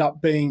actually end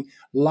up being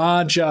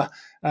larger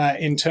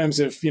in terms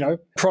of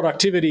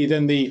productivity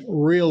than the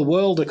real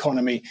world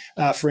economy,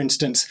 for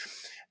instance.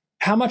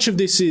 How much of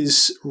this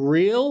is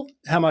real?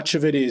 How much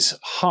of it is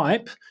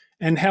hype?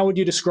 And how would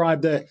you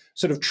describe the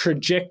sort of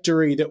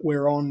trajectory that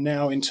we're on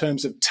now in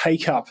terms of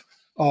take-up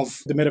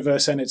of the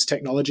metaverse and its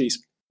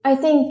technologies? I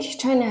think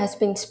China has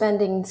been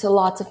spending a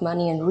lot of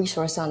money and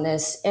resource on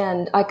this.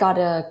 And I got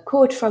a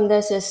quote from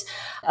this is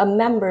a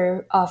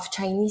member of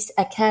Chinese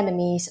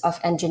Academies of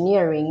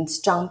Engineering,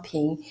 Zhang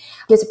Ping.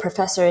 He's a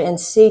professor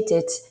and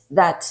stated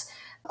that,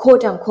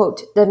 quote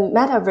unquote, the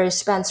metaverse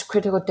spans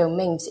critical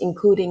domains,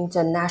 including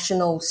the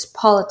national's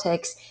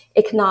politics,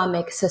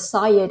 economic,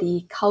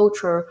 society,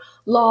 culture,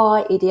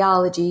 law,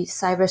 ideology,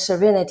 cyber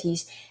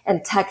sovereignties,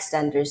 and tech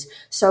standards.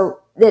 So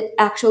it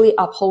actually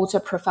upholds a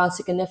profound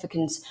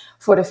significance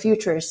for the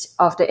futures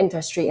of the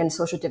industry and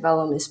social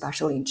development,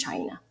 especially in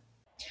China.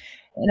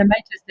 And I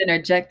might just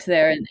interject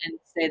there and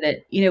say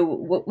that,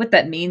 what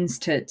that means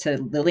to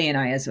Lily and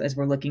I as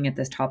we're looking at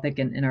this topic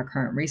in our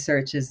current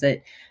research is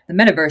that the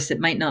metaverse, it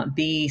might not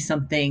be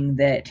something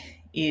that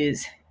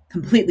is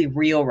completely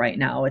real right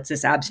now. It's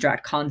this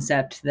abstract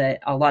concept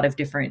that a lot of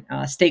different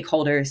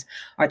stakeholders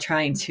are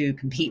trying to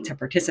compete to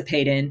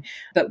participate in.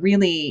 But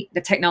really,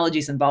 the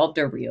technologies involved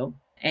are real.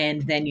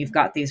 And then you've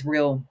got these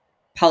real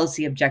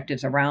policy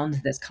objectives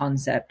around this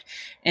concept.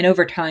 And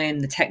over time,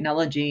 the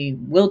technology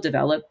will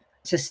develop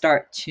to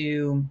start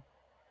to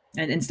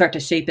and start to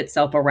shape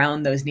itself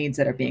around those needs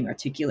that are being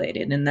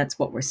articulated. And that's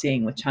what we're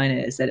seeing with China,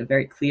 is that a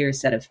very clear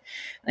set of,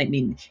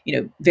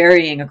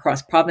 varying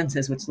across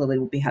provinces, which Lily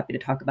will be happy to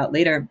talk about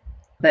later,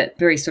 but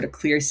very sort of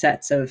clear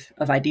sets of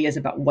ideas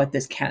about what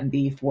this can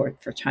be for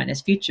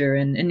China's future.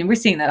 And we're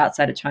seeing that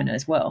outside of China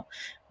as well,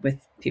 with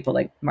people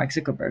like Mark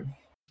Zuckerberg.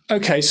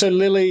 Okay, so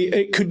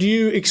Lily, could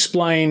you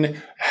explain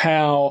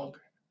how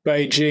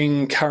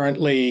Beijing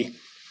currently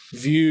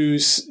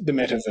views the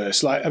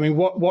metaverse?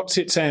 What's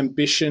its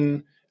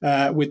ambition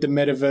with the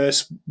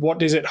metaverse? What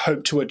does it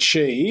hope to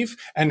achieve?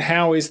 And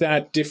how is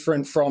that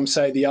different from,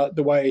 say,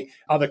 the way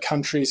other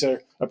countries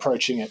are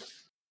approaching it?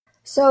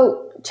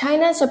 So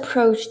China's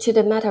approach to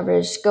the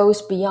metaverse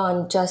goes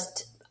beyond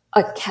just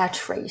a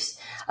catchphrase,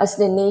 as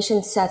the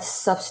nation sets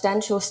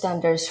substantial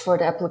standards for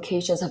the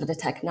applications of the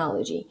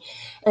technology.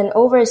 And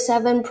over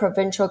 7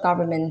 provincial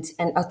governments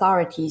and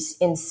authorities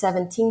in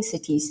 17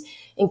 cities,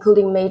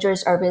 including major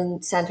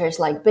urban centers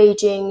like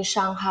Beijing,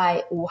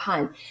 Shanghai,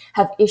 Wuhan,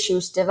 have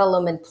issued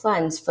development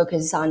plans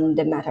focused on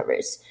the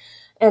metaverse.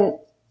 And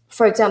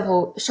for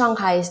example,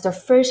 Shanghai is the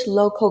first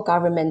local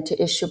government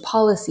to issue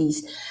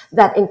policies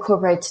that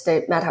incorporate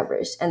the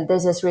metaverse. And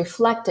this is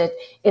reflected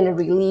in the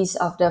release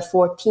of the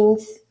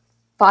 14th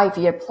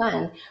five-year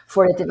plan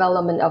for the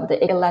development of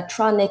the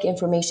electronic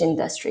information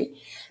industry.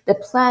 The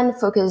plan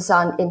focuses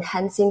on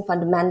enhancing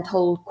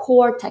fundamental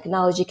core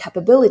technology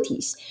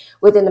capabilities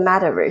within the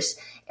metaverse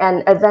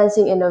and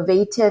advancing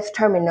innovative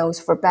terminals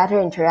for better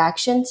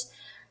interactions,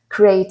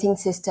 creating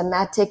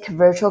systematic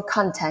virtual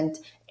content,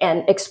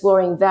 and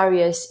exploring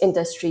various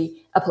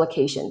industry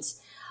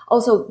applications.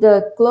 Also,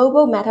 the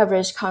Global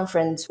Metaverse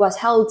Conference was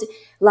held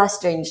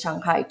last year in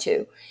Shanghai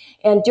too.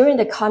 And during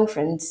the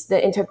conference,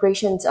 the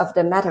integrations of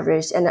the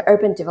metaverse and the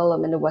urban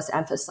development was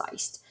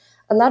emphasized.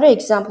 Another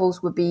example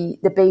would be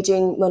the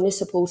Beijing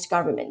municipal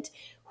government,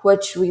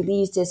 which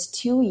released its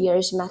 2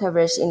 years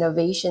Metaverse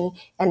Innovation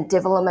and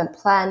Development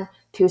Plan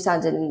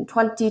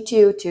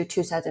 2022 to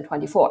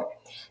 2024.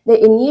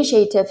 The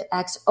initiative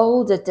asks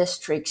all the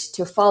districts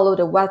to follow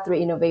the Web3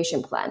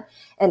 Innovation Plan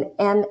and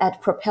aim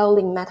at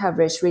propelling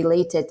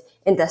metaverse-related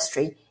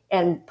industry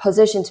and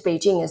positions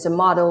Beijing as a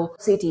model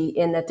city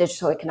in the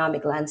digital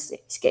economic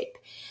landscape.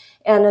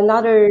 And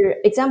another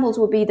examples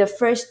would be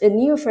the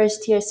new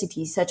first-tier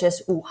cities such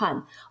as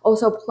Wuhan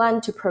also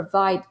plan to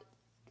provide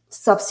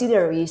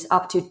subsidiaries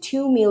up to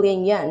 2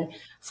 million yen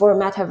for a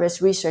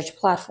metaverse research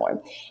platform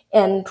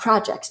and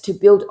projects to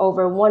build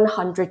over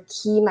 100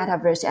 key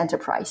metaverse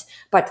enterprise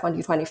by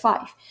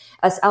 2025,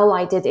 as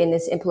outlined in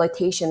its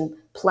implementation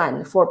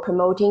plan for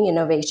promoting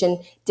innovation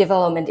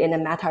development in the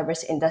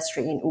metaverse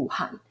industry in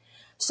Wuhan.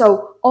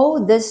 So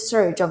all this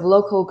surge of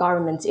local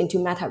governments into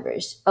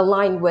metaverse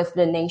aligned with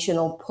the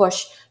national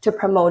push to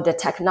promote the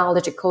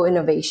technological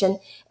innovation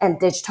and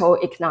digital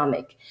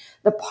economic.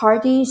 The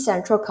party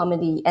central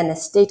committee and the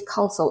state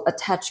council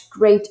attach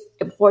great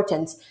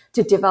importance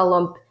to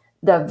develop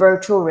the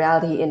virtual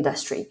reality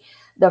industry.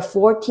 The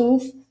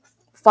 14th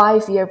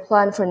five-year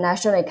plan for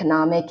national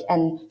economic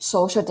and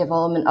social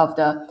development of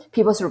the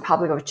People's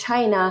Republic of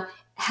China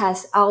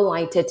has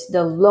outlined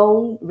the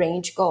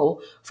long-range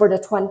goal for the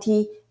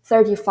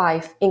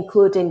 2035,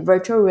 including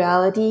virtual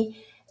reality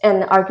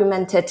and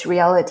augmented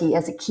reality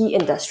as a key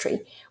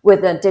industry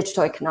with the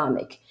digital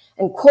economic.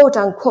 And quote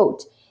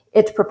unquote,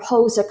 it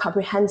proposed a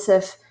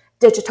comprehensive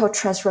digital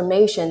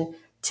transformation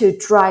to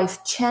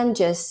drive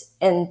changes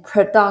in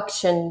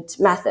production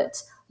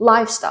methods,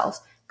 lifestyles,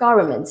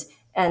 governments,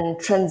 and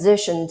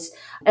transitions.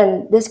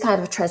 And this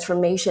kind of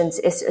transformations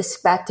is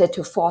expected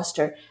to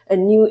foster a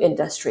new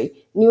industry,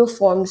 new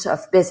forms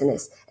of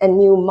business, and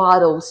new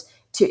models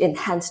to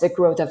enhance the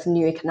growth of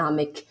new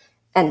economic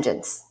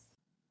engines.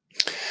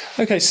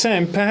 Okay,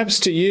 Sam, perhaps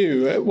to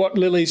you, what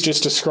Lily's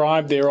just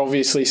described there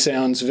obviously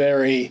sounds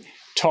very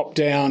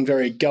top-down,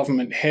 very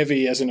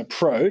government-heavy as an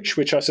approach,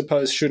 which I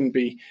suppose shouldn't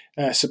be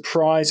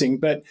surprising.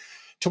 But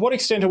to what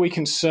extent are we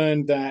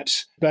concerned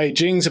that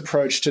Beijing's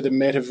approach to the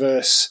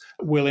metaverse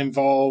will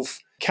involve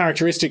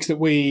characteristics that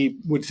we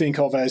would think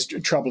of as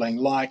troubling,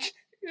 like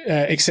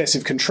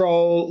excessive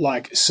control,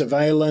 like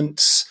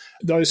surveillance,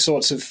 those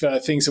sorts of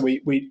things that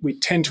we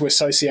tend to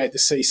associate the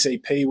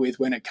CCP with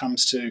when it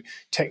comes to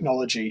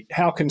technology?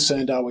 How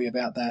concerned are we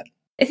about that?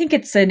 I think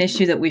it's an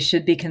issue that we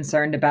should be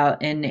concerned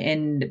about,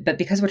 but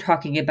because we're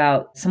talking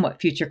about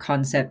somewhat future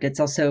concept, it's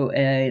also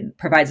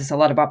provides us a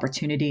lot of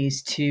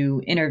opportunities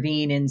to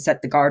intervene and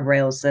set the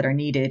guardrails that are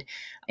needed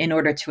in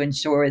order to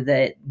ensure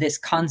that this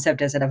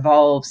concept, as it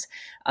evolves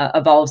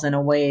in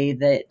a way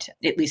that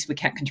at least we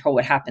can't control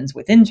what happens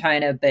within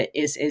China, but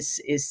is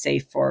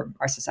safe for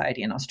our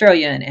society in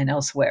Australia and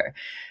elsewhere.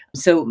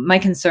 So my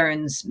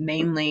concerns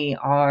mainly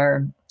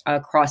are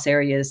across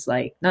areas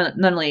like not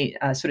only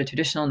sort of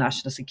traditional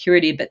national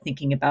security, but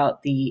thinking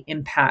about the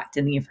impact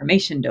in the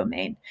information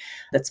domain.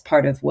 That's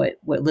part of what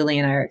Lily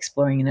and I are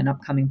exploring in an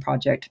upcoming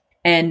project.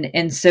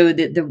 And so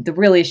the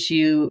real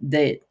issue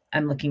that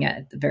I'm looking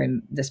at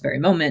this very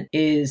moment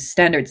is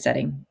standard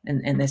setting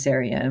in this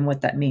area and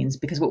what that means.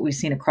 Because what we've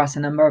seen across a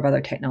number of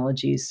other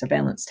technologies,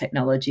 surveillance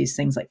technologies,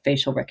 things like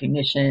facial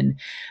recognition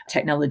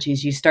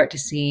technologies, you start to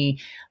see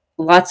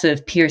lots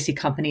of PRC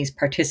companies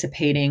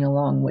participating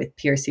along with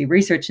PRC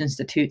research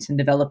institutes in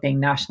developing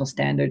national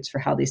standards for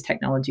how these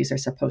technologies are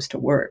supposed to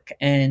work.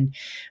 And,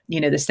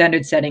 the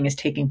standard setting is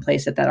taking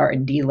place at that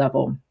R&D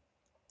level.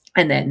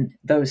 And then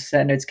those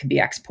standards can be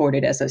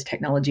exported as those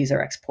technologies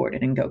are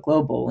exported and go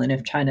global. And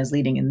if China's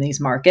leading in these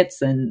markets,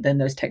 then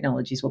those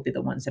technologies will be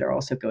the ones that are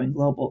also going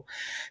global.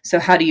 So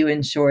how do you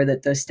ensure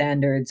that those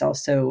standards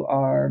also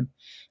are,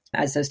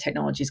 as those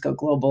technologies go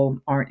global,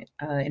 aren't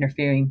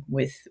interfering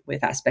with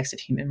aspects of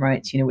human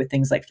rights? With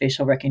things like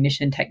facial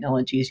recognition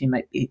technologies, you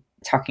might be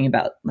talking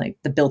about like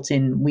the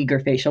built-in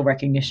Uyghur facial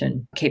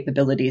recognition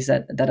capabilities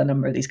that a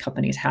number of these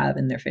companies have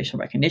in their facial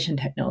recognition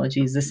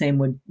technologies. The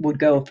same would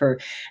go for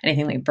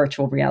anything like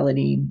virtual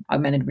reality,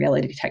 augmented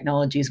reality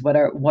technologies. What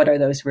are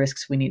those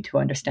risks? We need to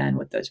understand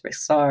what those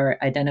risks are,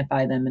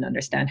 identify them, and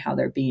understand how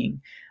they're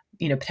being,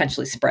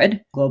 potentially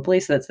spread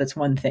globally. So that's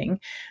one thing.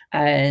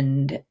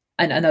 And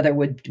another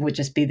would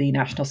just be the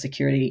national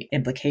security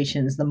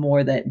implications. The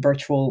more that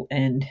virtual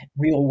and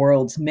real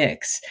worlds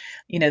mix,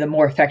 the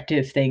more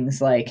effective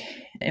things like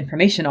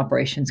information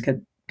operations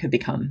could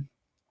become.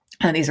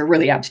 And these are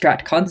really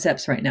abstract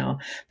concepts right now,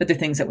 but they're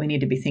things that we need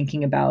to be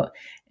thinking about.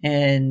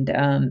 And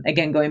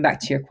again, going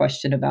back to your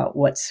question about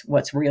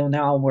what's real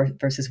now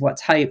versus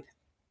what's hype.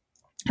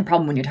 The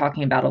problem when you're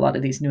talking about a lot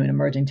of these new and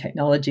emerging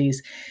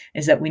technologies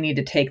is that we need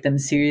to take them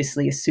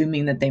seriously,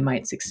 assuming that they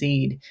might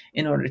succeed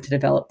in order to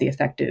develop the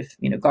effective,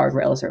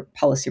 guardrails or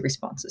policy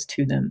responses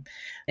to them.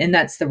 And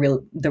that's the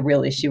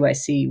real issue I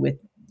see with,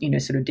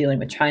 sort of dealing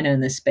with China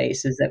in this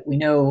space, is that we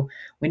know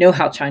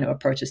how China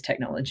approaches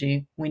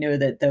technology. We know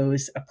that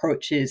those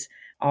approaches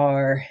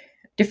are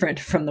different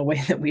from the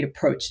way that we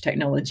approach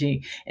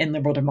technology in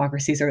liberal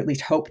democracies, or at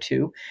least hope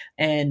to.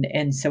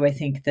 And so I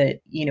think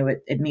that,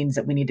 it means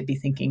that we need to be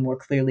thinking more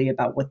clearly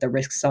about what the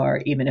risks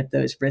are, even if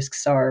those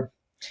risks are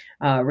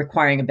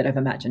requiring a bit of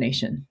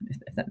imagination,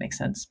 if that makes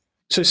sense.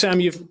 So, Sam,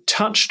 you've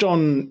touched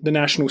on the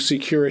national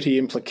security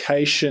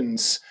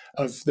implications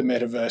of the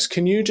metaverse.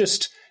 Can you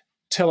just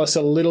tell us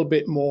a little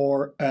bit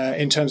more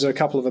in terms of a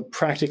couple of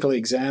practical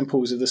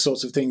examples of the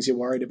sorts of things you're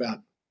worried about?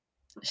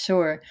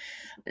 Sure.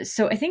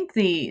 So I think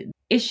the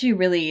issue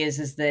really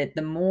is that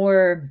the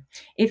more,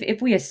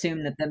 if we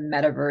assume that the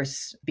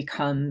metaverse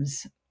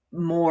becomes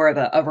more of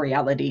a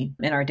reality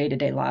in our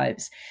day-to-day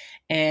lives,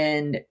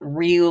 and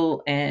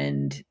real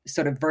and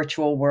sort of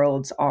virtual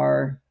worlds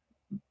are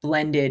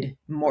blended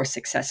more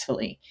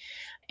successfully,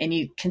 and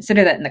you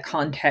consider that in the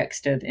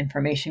context of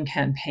information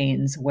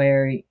campaigns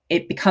where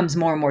it becomes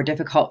more and more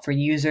difficult for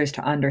users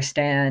to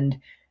understand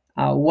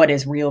what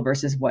is real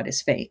versus what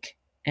is fake.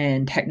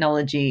 And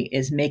technology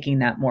is making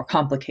that more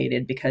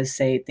complicated because,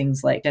 say,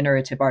 things like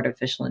generative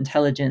artificial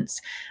intelligence,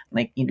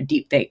 like,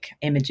 deepfake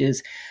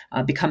images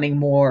becoming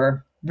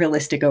more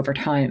realistic over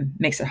time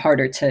makes it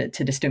harder to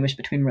distinguish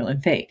between real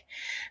and fake.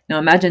 Now,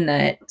 imagine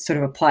that sort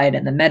of applied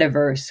in the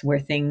metaverse, where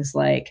things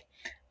like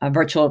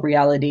virtual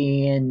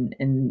reality and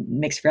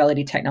mixed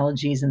reality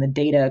technologies and the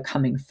data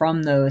coming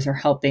from those are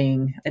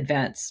helping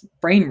advance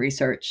brain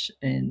research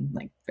in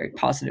like very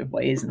positive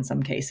ways in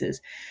some cases.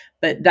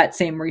 But that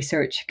same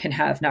research can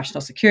have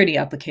national security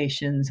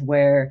applications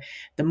where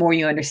the more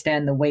you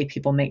understand the way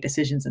people make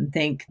decisions and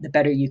think, the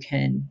better you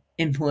can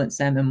influence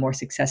them and more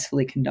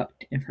successfully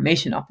conduct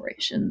information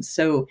operations.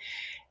 So,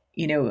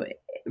 it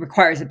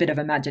requires a bit of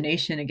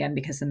imagination, again,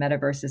 because the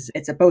metaverse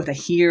it's both a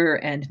here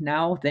and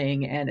now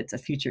thing and it's a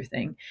future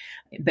thing.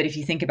 But if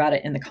you think about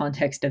it in the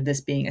context of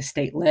this being a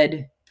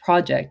state-led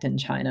project in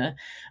China,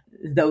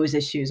 those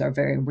issues are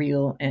very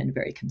real and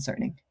very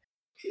concerning.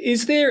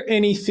 Is there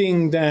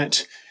anything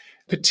that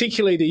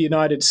particularly the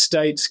United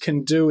States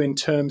can do in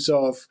terms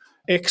of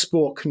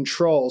export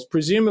controls?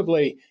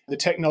 Presumably the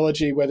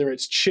technology, whether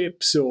it's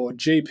chips or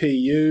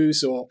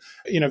GPUs or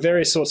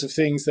various sorts of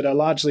things that are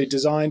largely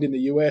designed in the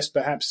US,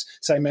 perhaps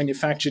say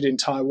manufactured in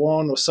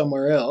Taiwan or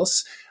somewhere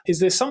else, is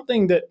there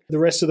something that the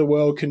rest of the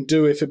world can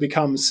do if it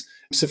becomes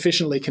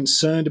sufficiently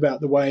concerned about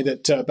the way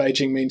that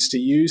Beijing means to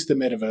use the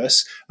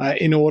metaverse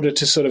in order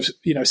to sort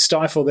of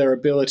stifle their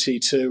ability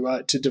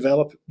to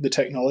develop the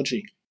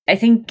technology? I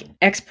think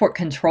export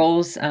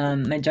controls,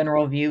 my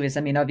general view is,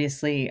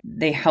 obviously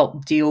they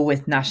help deal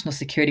with national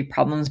security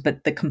problems,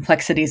 but the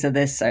complexities of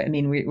this,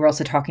 we're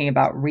also talking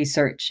about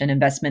research and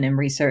investment in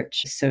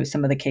research. So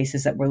some of the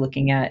cases that we're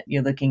looking at,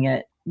 you're looking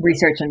at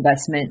research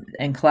investment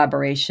and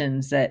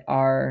collaborations that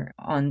are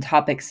on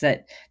topics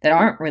that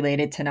aren't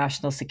related to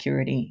national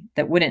security,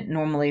 that wouldn't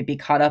normally be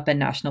caught up in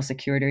national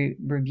security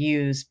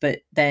reviews, but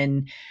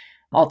then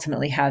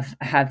ultimately have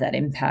that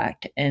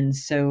impact. And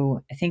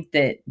so I think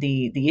that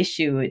the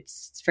issue,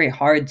 it's very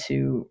hard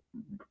to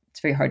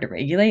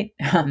regulate.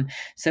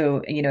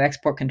 So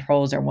export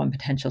controls are one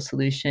potential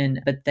solution,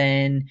 but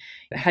then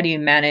how do you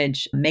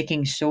manage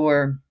making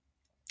sure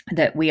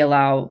that we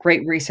allow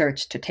great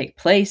research to take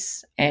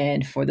place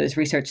and for those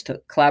research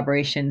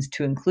collaborations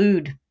to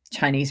include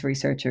Chinese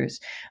researchers,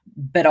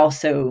 but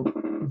also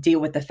deal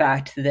with the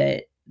fact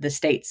that the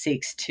state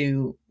seeks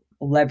to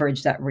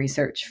leverage that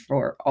research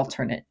for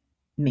alternate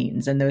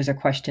means. And those are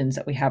questions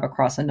that we have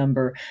across a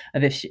number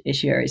of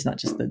issue areas, not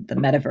just the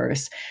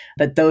metaverse,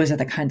 but those are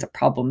the kinds of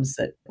problems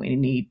that we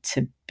need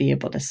to be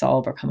able to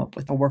solve or come up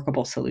with a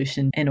workable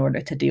solution in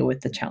order to deal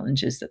with the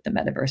challenges that the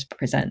metaverse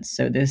presents.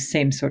 So those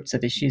same sorts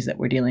of issues that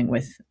we're dealing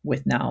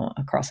with now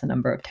across a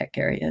number of tech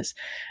areas,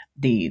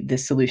 the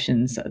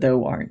solutions,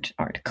 though, aren't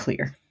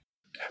clear.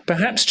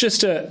 Perhaps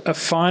just a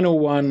final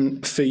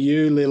one for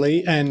you,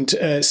 Lily, and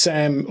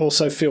Sam,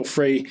 also feel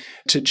free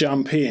to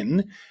jump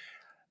in.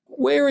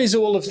 Where is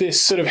all of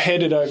this sort of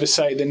headed over,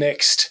 say, the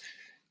next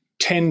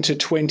 10 to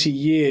 20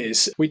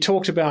 years? We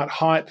talked about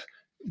hype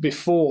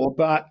before,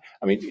 but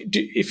I mean,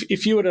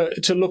 if you were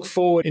to look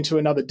forward into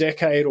another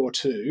decade or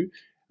two,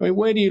 I mean,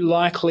 where do you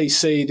likely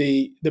see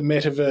the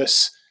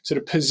metaverse sort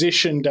of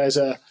positioned as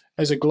a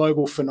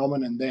global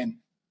phenomenon then?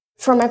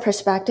 From my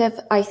perspective,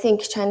 I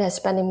think China is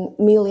spending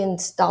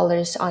millions of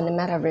dollars on the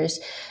metaverse.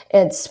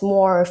 It's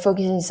more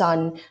focuses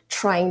on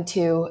trying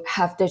to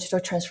have digital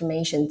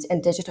transformations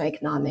and digital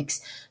economics.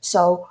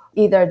 So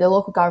either the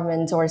local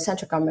governments or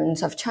central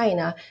governments of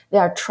China, they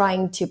are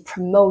trying to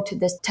promote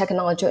this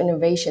technological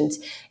innovations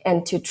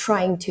and to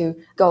trying to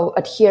go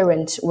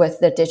adherent with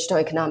the digital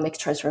economic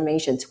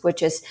transformations,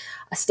 which is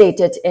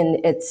stated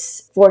in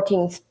its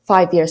 14th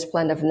five-year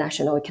plan of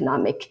national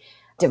economic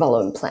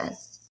development plan.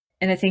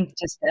 And I think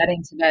just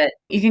adding to that,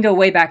 you can go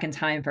way back in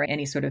time for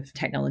any sort of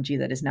technology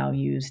that is now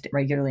used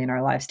regularly in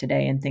our lives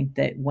today and think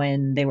that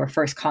when they were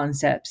first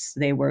concepts,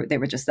 they were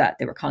just that,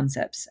 they were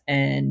concepts.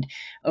 And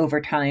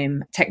over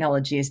time,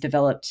 technology is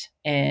developed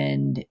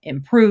and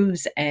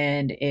improves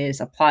and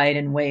is applied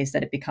in ways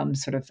that it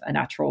becomes sort of a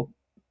natural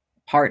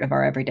part of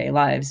our everyday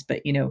lives.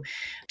 But,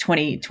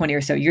 20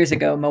 or so years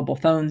ago, mobile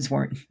phones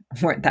weren't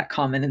that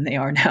common, and they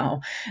are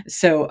now.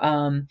 So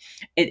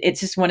it's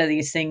just one of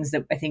these things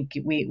that I think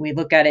we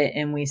look at it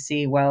and we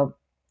see, well,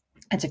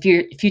 it's a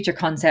future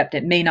concept.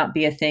 It may not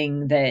be a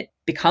thing that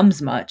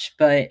becomes much,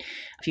 but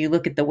if you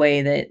look at the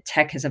way that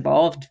tech has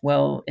evolved,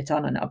 well, it's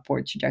on an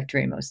upward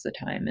trajectory most of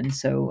the time. And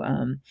so,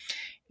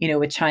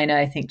 with China,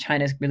 I think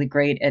China is really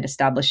great at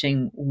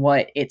establishing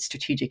what its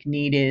strategic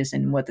need is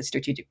and what the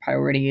strategic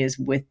priority is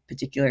with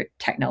particular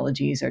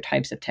technologies or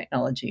types of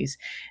technologies,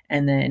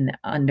 and then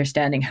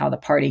understanding how the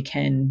party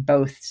can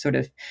both sort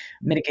of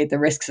mitigate the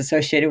risks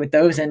associated with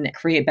those and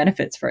create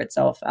benefits for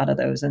itself out of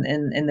those.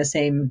 And the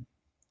same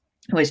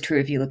was true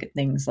if you look at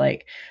things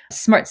like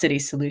smart city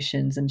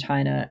solutions in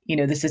China.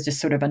 This is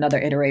just sort of another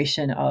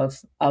iteration of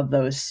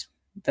those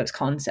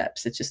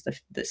concepts. It's just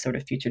the sort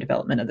of future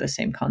development of those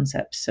same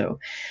concepts. So,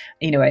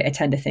 I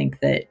tend to think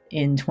that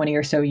in 20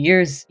 or so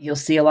years, you'll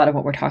see a lot of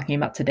what we're talking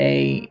about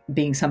today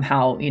being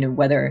somehow,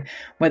 whether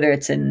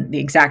it's in the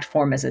exact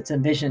form as it's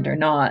envisioned or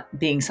not,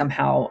 being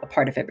somehow a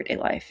part of everyday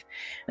life.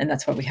 And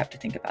that's why we have to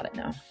think about it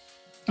now.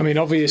 I mean,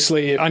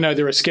 obviously, I know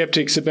there are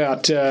skeptics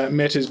about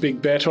Meta's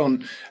big bet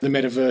on the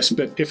metaverse,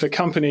 but if a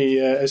company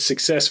as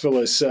successful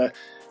as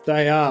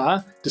they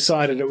are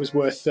decided it was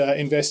worth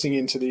investing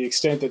in to the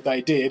extent that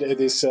they did,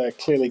 there's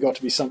clearly got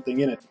to be something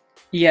in it.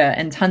 Yeah,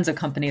 and tons of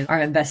companies are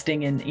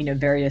investing in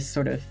various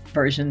sort of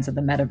versions of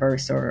the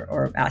metaverse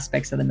or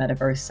aspects of the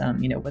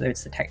metaverse. Whether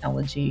it's the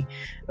technology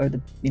or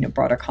the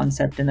broader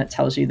concept, and that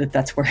tells you that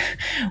that's where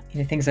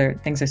things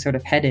are sort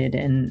of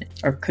headed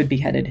or could be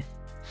headed.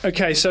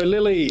 Okay, so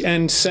Lily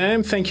and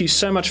Sam, thank you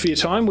so much for your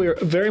time. We're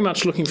very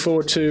much looking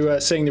forward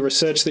to seeing the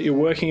research that you're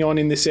working on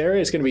in this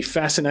area. It's going to be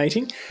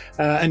fascinating.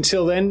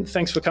 Until then,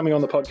 thanks for coming on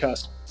the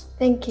podcast.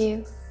 Thank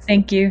you.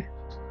 Thank you.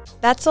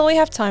 That's all we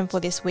have time for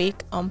this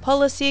week on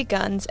Policy,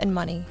 Guns and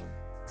Money.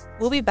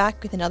 We'll be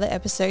back with another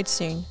episode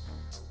soon.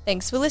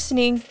 Thanks for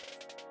listening.